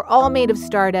 how we're all made of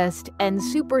stardust, and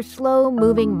super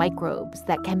slow-moving microbes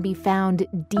that can be found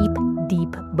deep,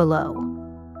 deep below.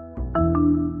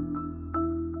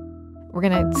 We're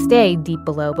going to stay deep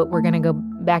below, but we're going to go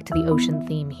back to the ocean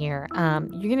theme here. You're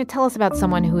going to tell us about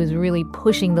someone who is really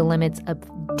pushing the limits of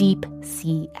deep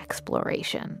sea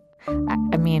exploration.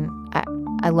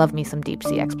 I love me some deep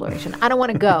sea exploration. I don't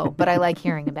want to go, but I like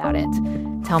hearing about it.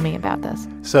 Tell me about this.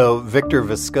 So Victor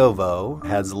Vescovo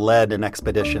has led an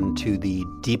expedition to the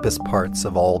deepest parts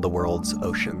of all the world's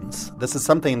oceans. This is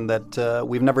something that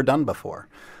we've never done before.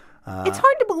 It's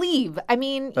hard to believe. I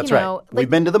mean, that's you know. Right. We've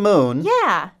been to the moon,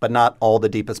 yeah, but not all the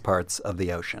deepest parts of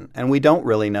the ocean. And we don't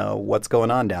really know what's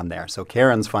going on down there. So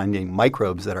Karen's finding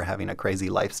microbes that are having a crazy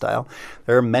lifestyle.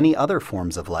 There are many other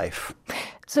forms of life.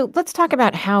 So let's talk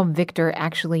about how Victor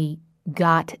actually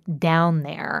got down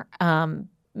there.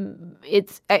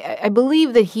 I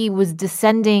believe that he was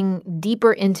descending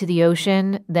deeper into the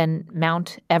ocean than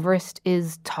Mount Everest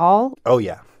is tall. Oh,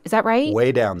 yeah. Is that right?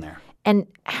 Way down there. And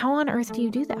how on earth do you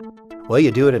do that? Well,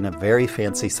 you do it in a very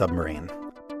fancy submarine.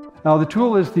 Now, the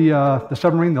tool is the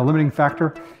submarine, the limiting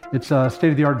factor. It's a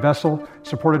state-of-the-art vessel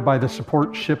supported by the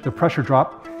support ship, the pressure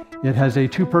drop. It has a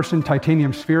two-person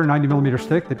titanium sphere, 90 millimeters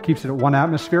thick, that keeps it at 1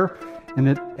 atmosphere, and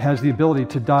it has the ability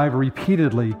to dive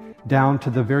repeatedly down to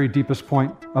the very deepest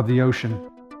point of the ocean.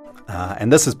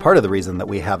 And this is part of the reason that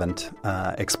we haven't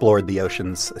explored the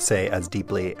oceans, say, as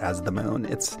deeply as the moon.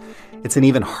 It's an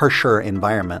even harsher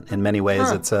environment. In many ways,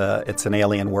 it's an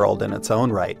alien world in its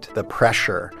own right. The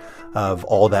pressure of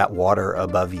all that water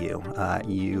above you.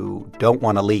 You don't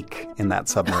want to leak in that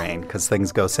submarine because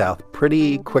things go south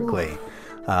pretty quickly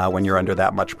when you're under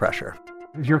that much pressure.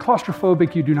 If you're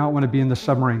claustrophobic, you do not want to be in the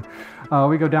submarine.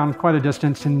 We go down quite a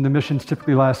distance, and the missions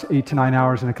typically last 8 to 9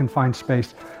 hours in a confined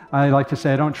space. I like to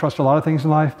say I don't trust a lot of things in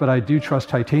life, but I do trust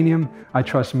titanium, I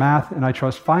trust math, and I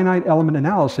trust finite element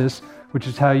analysis, which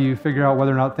is how you figure out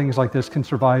whether or not things like this can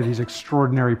survive these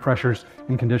extraordinary pressures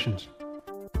and conditions.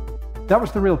 That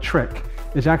was the real trick,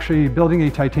 is actually building a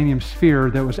titanium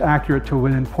sphere that was accurate to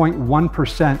within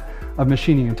 0.1% of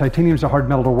machining. And titanium is a hard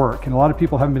metal to work, and a lot of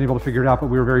people haven't been able to figure it out, but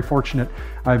we were very fortunate.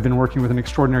 I've been working with an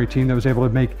extraordinary team that was able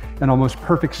to make an almost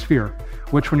perfect sphere,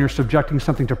 which when you're subjecting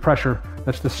something to pressure,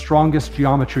 that's the strongest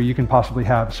geometry you can possibly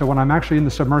have. So when I'm actually in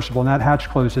the submersible and that hatch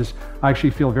closes, I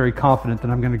actually feel very confident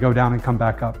that I'm going to go down and come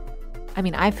back up. I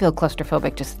mean, I feel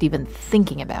claustrophobic just even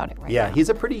thinking about it right now. Yeah, he's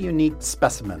a pretty unique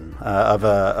specimen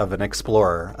of an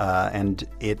explorer, and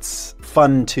it's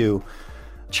fun to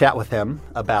chat with him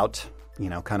about,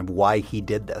 kind of why he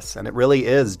did this. And it really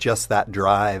is just that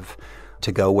drive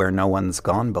to go where no one's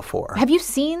gone before. Have you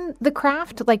seen the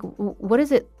craft? Like, what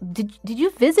is it? Did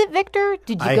you visit Victor?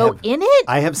 Did you go in it?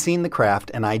 I have seen the craft,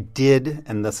 and I did,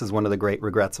 and this is one of the great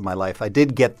regrets of my life, I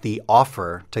did get the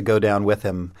offer to go down with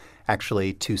him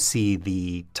actually to see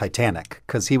the Titanic,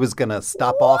 because he was going to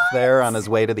stop off there on his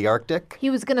way to the Arctic. He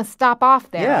was going to stop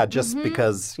off there. Yeah, just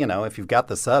because, if you've got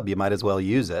the sub, you might as well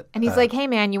use it. And he's like, hey,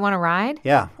 man, you want to ride?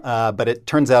 Yeah, but it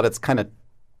turns out it's kind of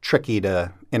tricky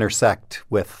to intersect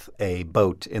with a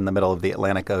boat in the middle of the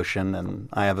Atlantic Ocean, and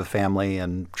I have a family,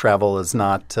 and travel is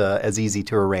not as easy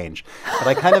to arrange. But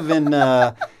I kind of,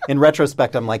 in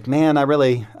retrospect, I'm like, man, I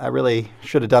really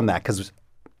should have done that, because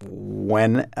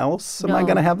when else am I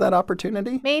going to have that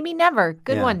opportunity? Maybe never.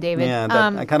 Good one, David. Yeah,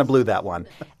 I kind of blew that one.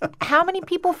 How many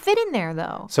people fit in there,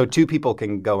 though? So 2 people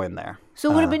can go in there. So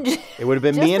it would have been it would have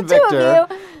been me and Victor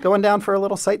going down for a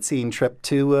little sightseeing trip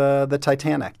to the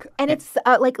Titanic. And it's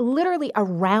like literally a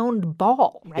round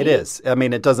ball, right? It is. I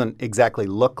mean, it doesn't exactly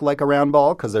look like a round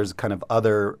ball because there's kind of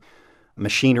other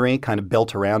machinery kind of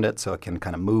built around it so it can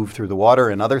kind of move through the water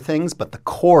and other things. But the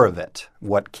core of it,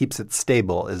 what keeps it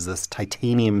stable, is this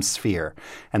titanium sphere.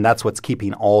 And that's what's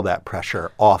keeping all that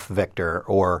pressure off Victor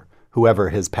or whoever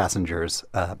his passengers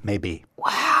may be.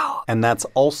 Wow. And that's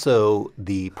also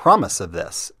the promise of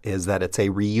this, is that it's a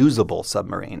reusable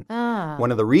submarine. One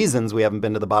of the reasons we haven't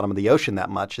been to the bottom of the ocean that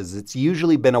much is it's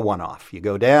usually been a one-off. You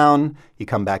go down, you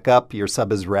come back up, your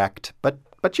sub is wrecked, but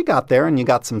you got there and you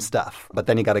got some stuff. But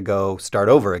then you got to go start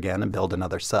over again and build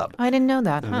another sub. I didn't know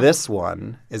that. This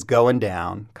one is going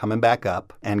down, coming back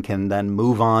up, and can then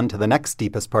move on to the next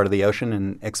deepest part of the ocean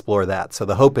and explore that. So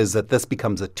the hope is that this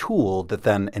becomes a tool that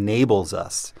then enables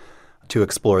us to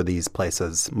explore these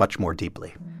places much more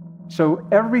deeply. So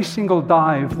every single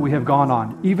dive we have gone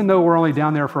on, even though we're only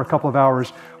down there for a couple of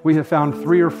hours, we have found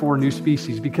 3 or 4 new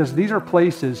species, because these are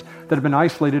places that have been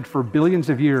isolated for billions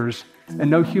of years, and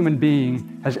no human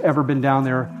being has ever been down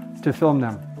there to film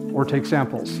them or take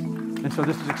samples. And so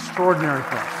this is extraordinary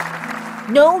for us.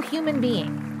 No human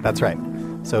being. That's right.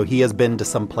 So he has been to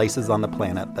some places on the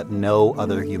planet that no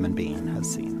other human being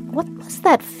has seen. What must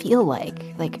that feel like?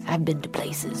 Like, I've been to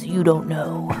places you don't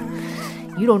know.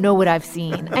 You don't know what I've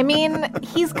seen. I mean,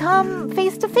 he's come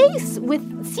face to face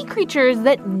with sea creatures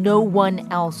that no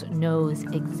one else knows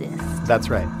exist. That's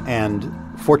right. And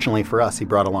fortunately for us, he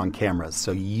brought along cameras,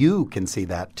 so you can see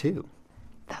that too.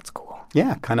 That's cool.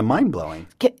 Yeah, kind of mind-blowing.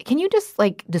 Can you just,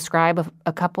 describe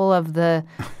a couple of the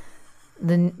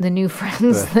new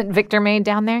friends that Victor made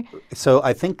down there? So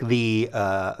I think the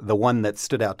one that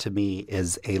stood out to me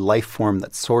is a life form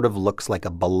that sort of looks like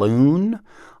a balloon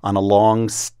on a long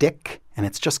stick, and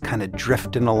it's just kind of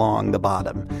drifting along the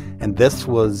bottom. And this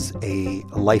was a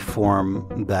life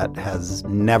form that has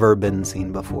never been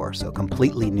seen before, so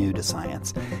completely new to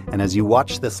science. And as you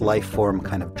watch this life form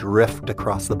kind of drift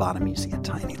across the bottom, you see a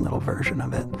tiny little version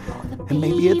of it. And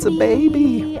maybe it's a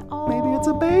baby. Maybe it's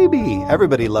a baby.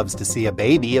 Everybody loves to see a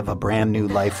baby of a brand new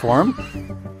life form.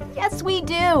 Yes, we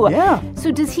do. Yeah.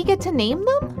 So does he get to name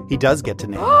them? He does get to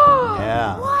name them.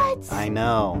 Yeah. What? I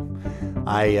know.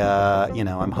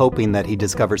 I'm hoping that he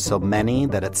discovers so many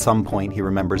that at some point he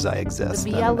remembers I exist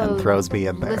and throws me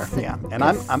in there. Listen, yeah, and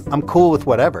I'm cool with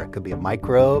whatever. It could be a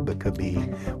microbe, it could be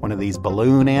one of these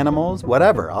balloon animals,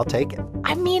 whatever. I'll take it.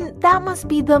 I mean, that must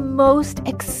be the most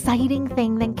exciting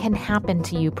thing that can happen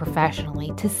to you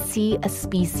professionally, to see a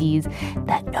species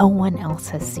that no one else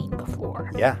has seen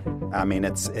before. Yeah, I mean,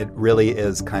 it really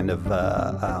is kind of.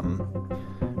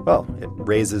 Well, it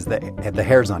raises the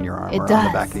hairs on your arm or on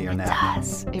the back of your neck. It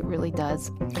does. It really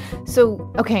does.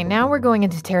 So, okay, now we're going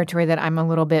into territory that I'm a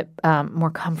little bit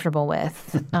more comfortable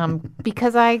with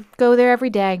because I go there every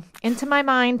day, into my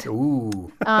mind.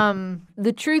 Ooh.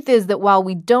 The truth is that while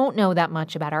we don't know that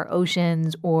much about our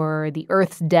oceans or the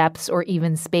Earth's depths or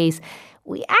even space,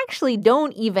 we actually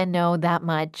don't even know that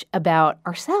much about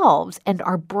ourselves and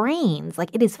our brains.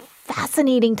 Like, it is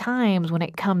fascinating times when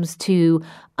it comes to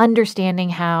understanding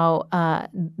how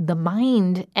the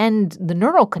mind and the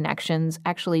neural connections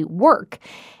actually work.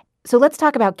 So let's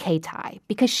talk about Kay-Tai,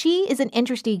 because she is an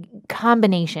interesting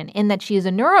combination in that she is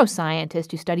a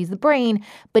neuroscientist who studies the brain,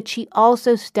 but she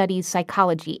also studies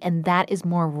psychology, and that is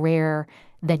more rare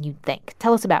than you'd think.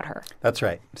 Tell us about her. That's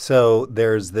right. So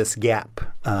there's this gap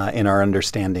in our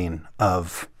understanding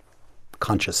of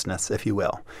consciousness, if you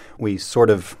will. We sort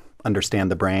of understand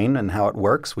the brain and how it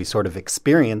works. We sort of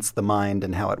experience the mind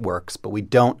and how it works, but we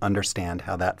don't understand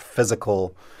how that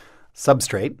physical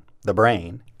substrate, the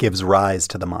brain, gives rise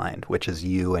to the mind, which is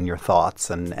you and your thoughts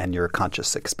and your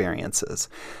conscious experiences.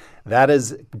 That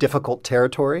is difficult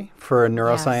territory for a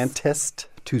neuroscientist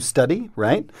to study,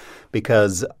 right?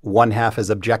 Because one half is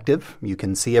objective. You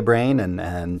can see a brain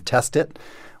and test it.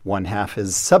 One half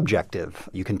is subjective.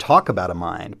 You can talk about a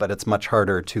mind, but it's much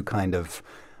harder to kind of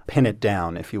pin it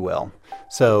down, if you will.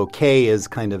 So Kay is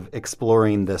kind of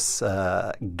exploring this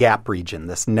gap region,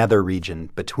 this nether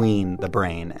region between the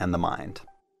brain and the mind.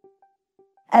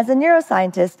 As a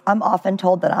neuroscientist, I'm often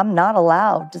told that I'm not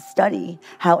allowed to study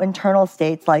how internal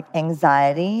states like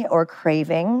anxiety or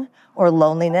craving or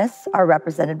loneliness are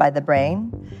represented by the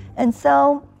brain. And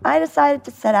so I decided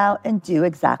to set out and do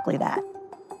exactly that.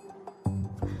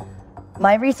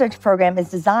 My research program is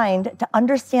designed to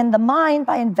understand the mind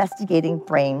by investigating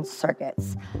brain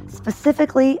circuits.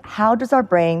 Specifically, how does our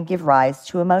brain give rise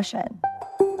to emotion?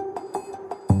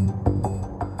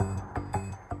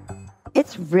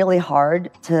 It's really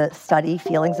hard to study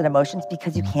feelings and emotions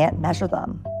because you can't measure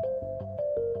them.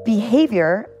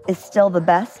 Behavior is still the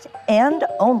best and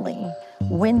only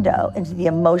window into the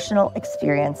emotional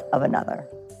experience of another.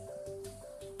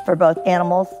 For both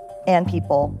animals and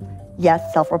people,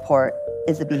 yes, self-report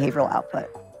is a behavioral output.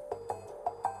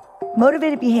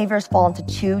 Motivated behaviors fall into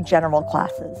two general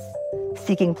classes: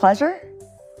 seeking pleasure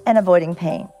and avoiding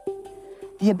pain.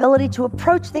 The ability to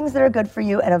approach things that are good for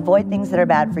you and avoid things that are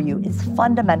bad for you is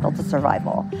fundamental to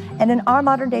survival. And in our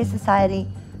modern day society,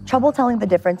 trouble telling the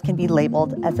difference can be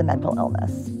labeled as a mental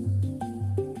illness.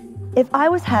 If I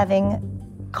was having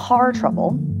car trouble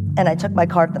and I took my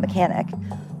car to the mechanic,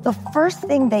 the first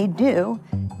thing they do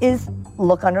is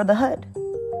look under the hood.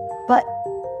 But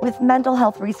with mental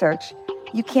health research,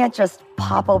 you can't just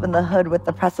pop open the hood with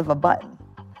the press of a button.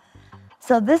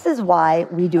 So this is why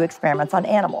we do experiments on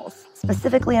animals,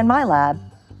 specifically in my lab,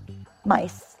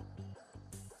 mice.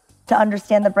 To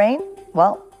understand the brain,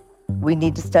 well, we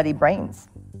need to study brains.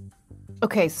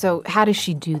 Okay, so how does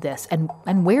she do this? And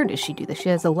where does she do this? She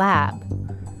has a lab.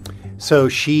 So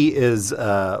she is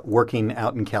working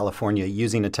out in California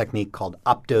using a technique called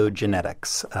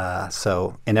optogenetics.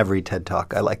 So in every TED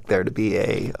Talk, I like there to be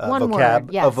a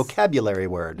vocabulary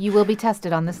word. You will be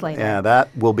tested on this later. Yeah,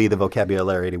 that will be the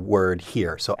vocabulary word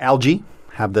here. So algae,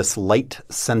 have this light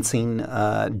sensing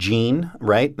gene,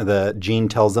 right? The gene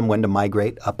tells them when to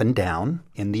migrate up and down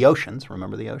in the oceans.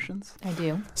 Remember the oceans? I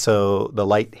do. So the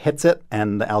light hits it,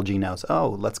 and the algae knows,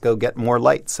 oh, let's go get more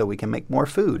light so we can make more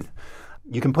food.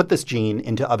 You can put this gene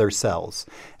into other cells.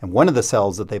 And one of the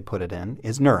cells that they put it in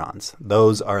is neurons.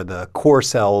 Those are the core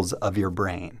cells of your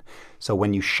brain. So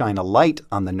when you shine a light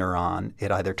on the neuron,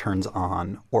 it either turns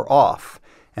on or off.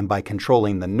 And by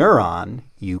controlling the neuron,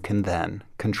 you can then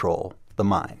control the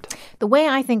mind. The way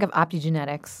I think of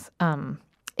optogenetics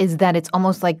is that it's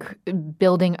almost like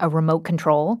building a remote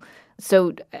control.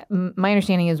 So my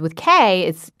understanding is with K,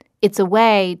 it's a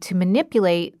way to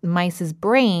manipulate mice's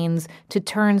brains to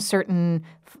turn certain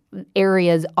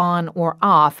areas on or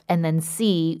off, and then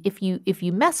see if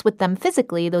you mess with them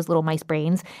physically, those little mice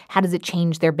brains, how does it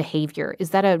change their behavior? Is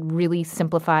that a really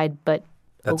simplified but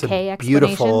That's okay a explanation?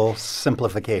 Beautiful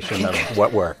simplification of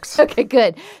what works. Okay,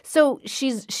 good. So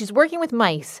she's working with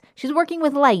mice. She's working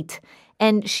with light.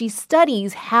 And she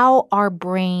studies how our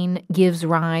brain gives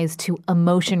rise to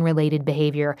emotion-related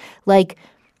behavior, like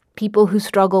people who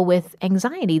struggle with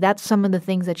anxiety. That's some of the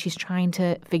things that she's trying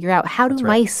to figure out. How do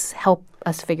mice help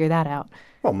us figure that out?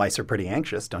 Well, mice are pretty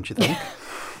anxious, don't you think?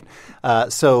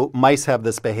 So mice have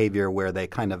this behavior where they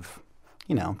kind of,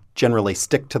 generally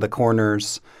stick to the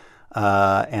corners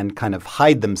and kind of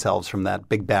hide themselves from that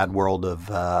big bad world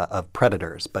of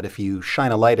predators. But if you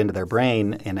shine a light into their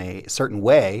brain in a certain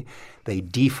way, they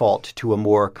default to a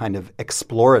more kind of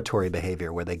exploratory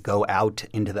behavior where they go out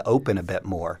into the open a bit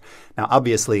more. Now,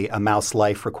 obviously, a mouse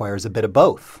life requires a bit of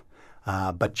both.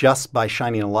 But just by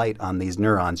shining a light on these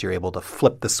neurons, you're able to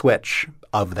flip the switch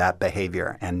of that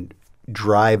behavior and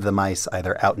drive the mice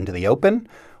either out into the open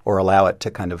or allow it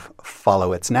to kind of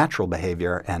follow its natural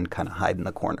behavior and kind of hide in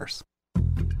the corners.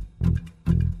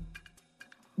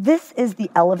 This is the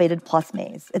Elevated Plus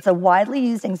maze. It's a widely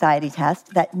used anxiety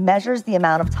test that measures the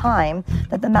amount of time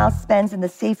that the mouse spends in the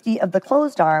safety of the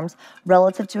closed arms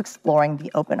relative to exploring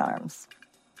the open arms.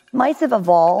 Mice have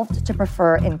evolved to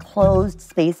prefer enclosed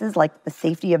spaces like the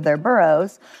safety of their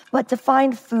burrows, but to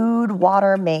find food,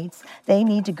 water, mates, they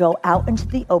need to go out into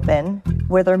the open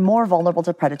where they're more vulnerable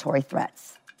to predatory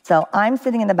threats. So I'm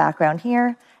sitting in the background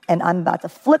here, and I'm about to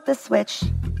flip the switch.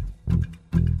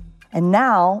 And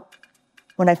now,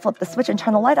 when I flip the switch and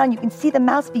turn the light on, you can see the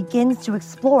mouse begins to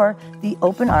explore the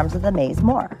open arms of the maze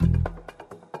more.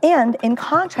 And in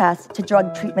contrast to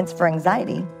drug treatments for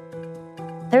anxiety,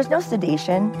 there's no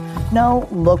sedation, no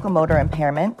locomotor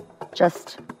impairment,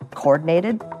 just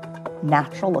coordinated,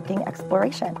 natural-looking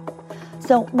exploration.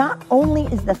 So not only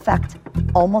is the effect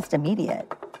almost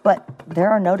immediate, but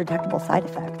there are no detectable side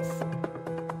effects.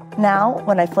 Now,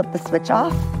 when I flip the switch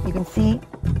off, you can see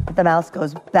that the mouse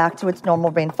goes back to its normal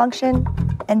brain function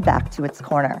and back to its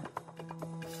corner.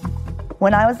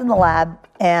 When I was in the lab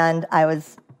and I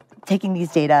was taking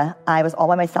these data, I was all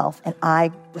by myself, and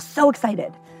I was so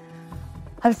excited.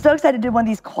 I was so excited to do one of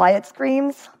these quiet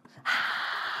screams.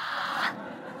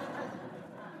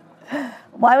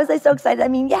 Why was I so excited? I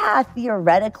mean, yeah,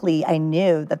 theoretically, I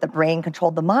knew that the brain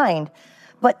controlled the mind,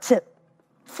 but to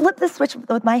flip the switch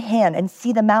with my hand and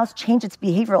see the mouse change its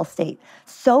behavioral state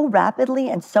so rapidly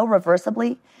and so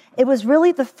reversibly, it was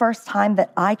really the first time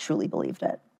that I truly believed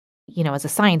it. As a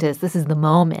scientist, this is the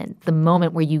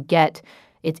moment where you get,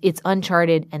 it's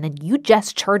uncharted, and then you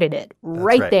just charted it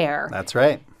right there. That's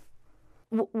right.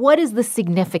 What is the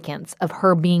significance of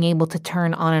her being able to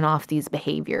turn on and off these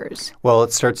behaviors? Well,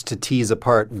 it starts to tease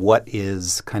apart what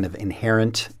is kind of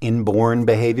inherent inborn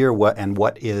behavior and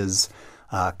what is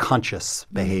conscious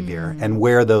behavior and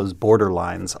where those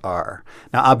borderlines are.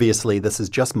 Now, obviously, this is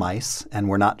just mice, and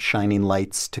we're not shining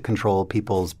lights to control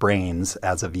people's brains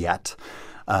as of yet.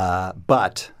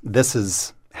 But this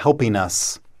is helping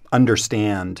us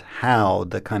understand how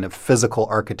the kind of physical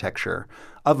architecture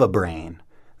of a brain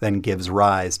then gives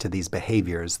rise to these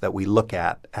behaviors that we look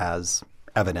at as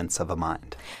evidence of a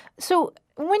mind. So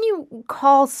when you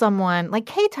call someone like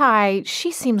Keitai,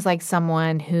 she seems like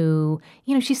someone who,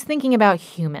 she's thinking about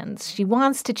humans. She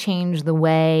wants to change the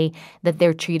way that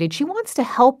they're treated. She wants to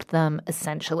help them,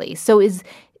 essentially. So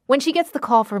when she gets the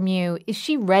call from you, is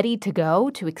she ready to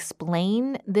go to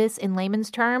explain this in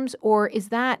layman's terms? Or is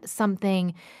that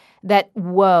something that,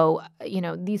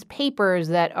 these papers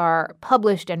that are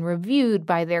published and reviewed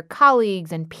by their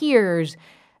colleagues and peers,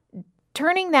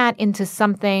 turning that into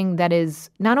something that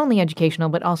is not only educational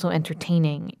but also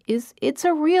entertaining, it's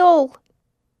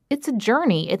a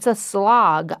journey. It's a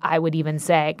slog, I would even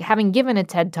say. Having given a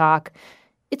TED Talk,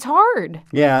 it's hard.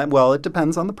 Yeah, well, it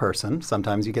depends on the person.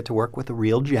 Sometimes you get to work with a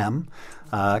real gem.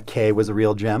 Kay was a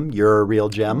real gem. You're a real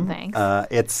gem. Thanks.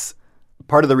 It's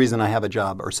Part of the reason I have a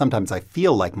job, or sometimes I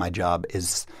feel like my job,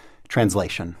 is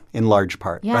translation in large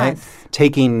part, right?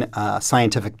 Taking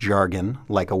scientific jargon,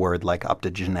 like a word like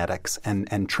optogenetics,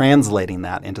 and translating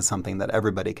that into something that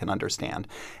everybody can understand.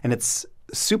 And it's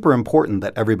super important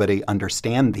that everybody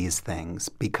understand these things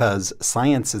because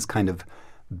science is kind of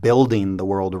building the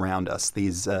world around us,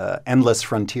 these endless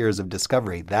frontiers of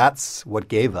discovery. That's what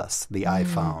gave us the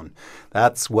iPhone.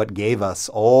 That's what gave us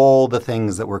all the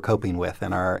things that we're coping with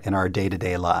in our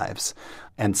day-to-day lives.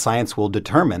 And science will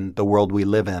determine the world we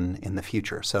live in the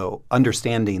future. So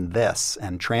understanding this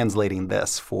and translating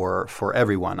this for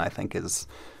everyone, I think, is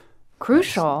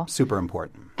crucial. Super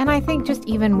important. And I think just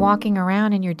even walking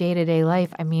around in your day-to-day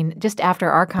life, I mean, just after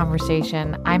our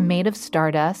conversation, I'm made of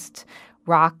stardust.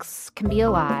 Rocks can be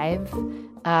alive.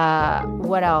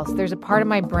 What else? There's a part of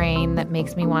my brain that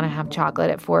makes me want to have chocolate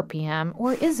at 4 p.m.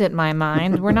 Or is it my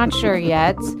mind? We're not sure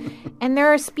yet. And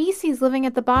there are species living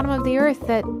at the bottom of the earth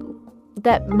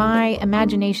that my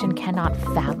imagination cannot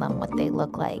fathom what they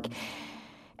look like.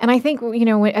 And I think,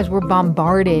 as we're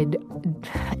bombarded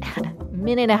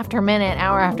minute after minute,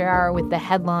 hour after hour with the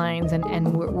headlines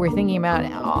and we're thinking about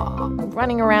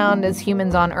running around as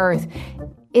humans on Earth,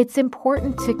 it's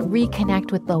important to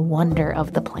reconnect with the wonder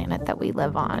of the planet that we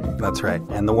live on. That's right.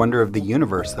 And the wonder of the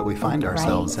universe that we find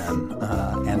ourselves in.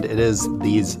 And it is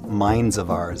these minds of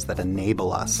ours that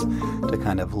enable us to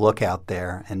kind of look out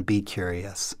there and be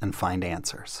curious and find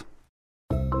answers.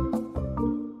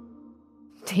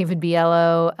 David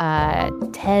Biello,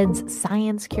 TED's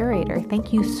science curator.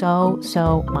 Thank you so,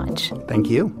 so much. Thank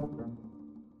you.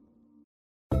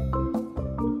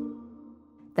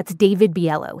 That's David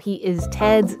Biello. He is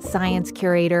TED's science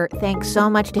curator. Thanks so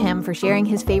much to him for sharing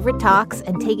his favorite talks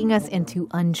and taking us into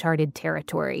uncharted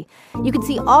territory. You can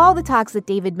see all the talks that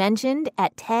David mentioned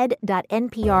at ted.npr.org.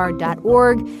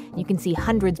 You can see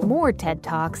hundreds more TED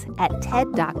Talks at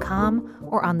ted.com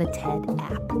or on the TED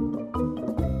app.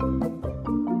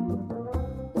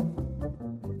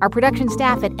 Our production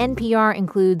staff at NPR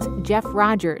includes Jeff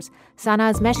Rogers,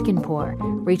 Sanaz Meshkinpour,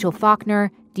 Rachel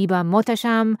Faulkner, Diba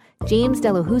Motasham, James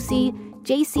Delahousie,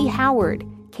 J.C. Howard,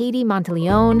 Katie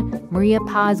Monteleone, Maria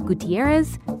Paz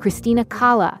Gutierrez, Christina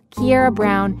Cala, Kiera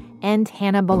Brown, and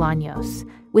Hannah Bolaños,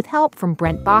 with help from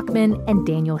Brent Bachman and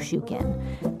Daniel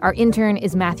Shukin. Our intern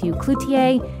is Matthew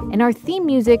Cloutier, and our theme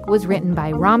music was written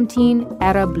by Ramtin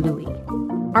Arablouei.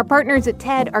 Our partners at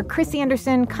TED are Chris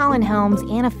Anderson, Colin Helms,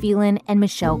 Anna Phelan, and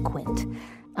Michelle Quint.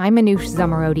 I'm Manoush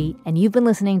Zomorodi, and you've been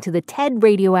listening to the TED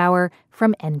Radio Hour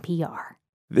from NPR.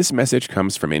 This message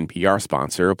comes from NPR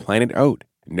sponsor Planet Oat.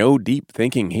 No deep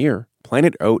thinking here.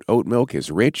 Planet Oat oat milk is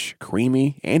rich,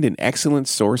 creamy, and an excellent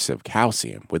source of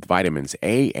calcium with vitamins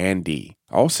A and D.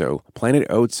 Also, Planet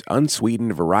Oat's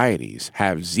unsweetened varieties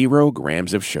have 0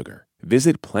 grams of sugar.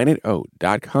 Visit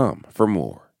planetoat.com for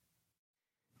more.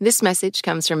 This message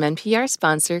comes from NPR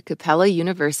sponsor Capella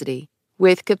University.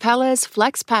 With Capella's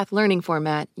FlexPath learning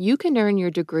format, you can earn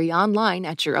your degree online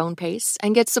at your own pace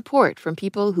and get support from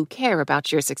people who care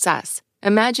about your success.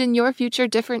 Imagine your future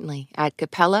differently at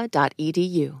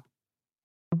capella.edu.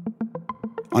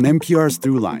 On NPR's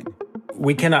Throughline,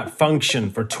 we cannot function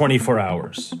for 24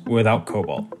 hours without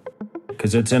cobalt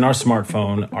because it's in our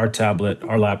smartphone, our tablet,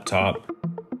 our laptop.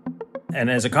 And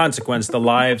as a consequence, the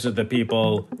lives of the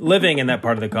people living in that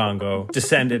part of the Congo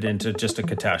descended into just a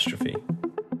catastrophe.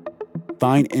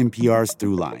 Find NPR's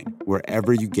Throughline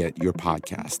wherever you get your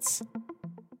podcasts.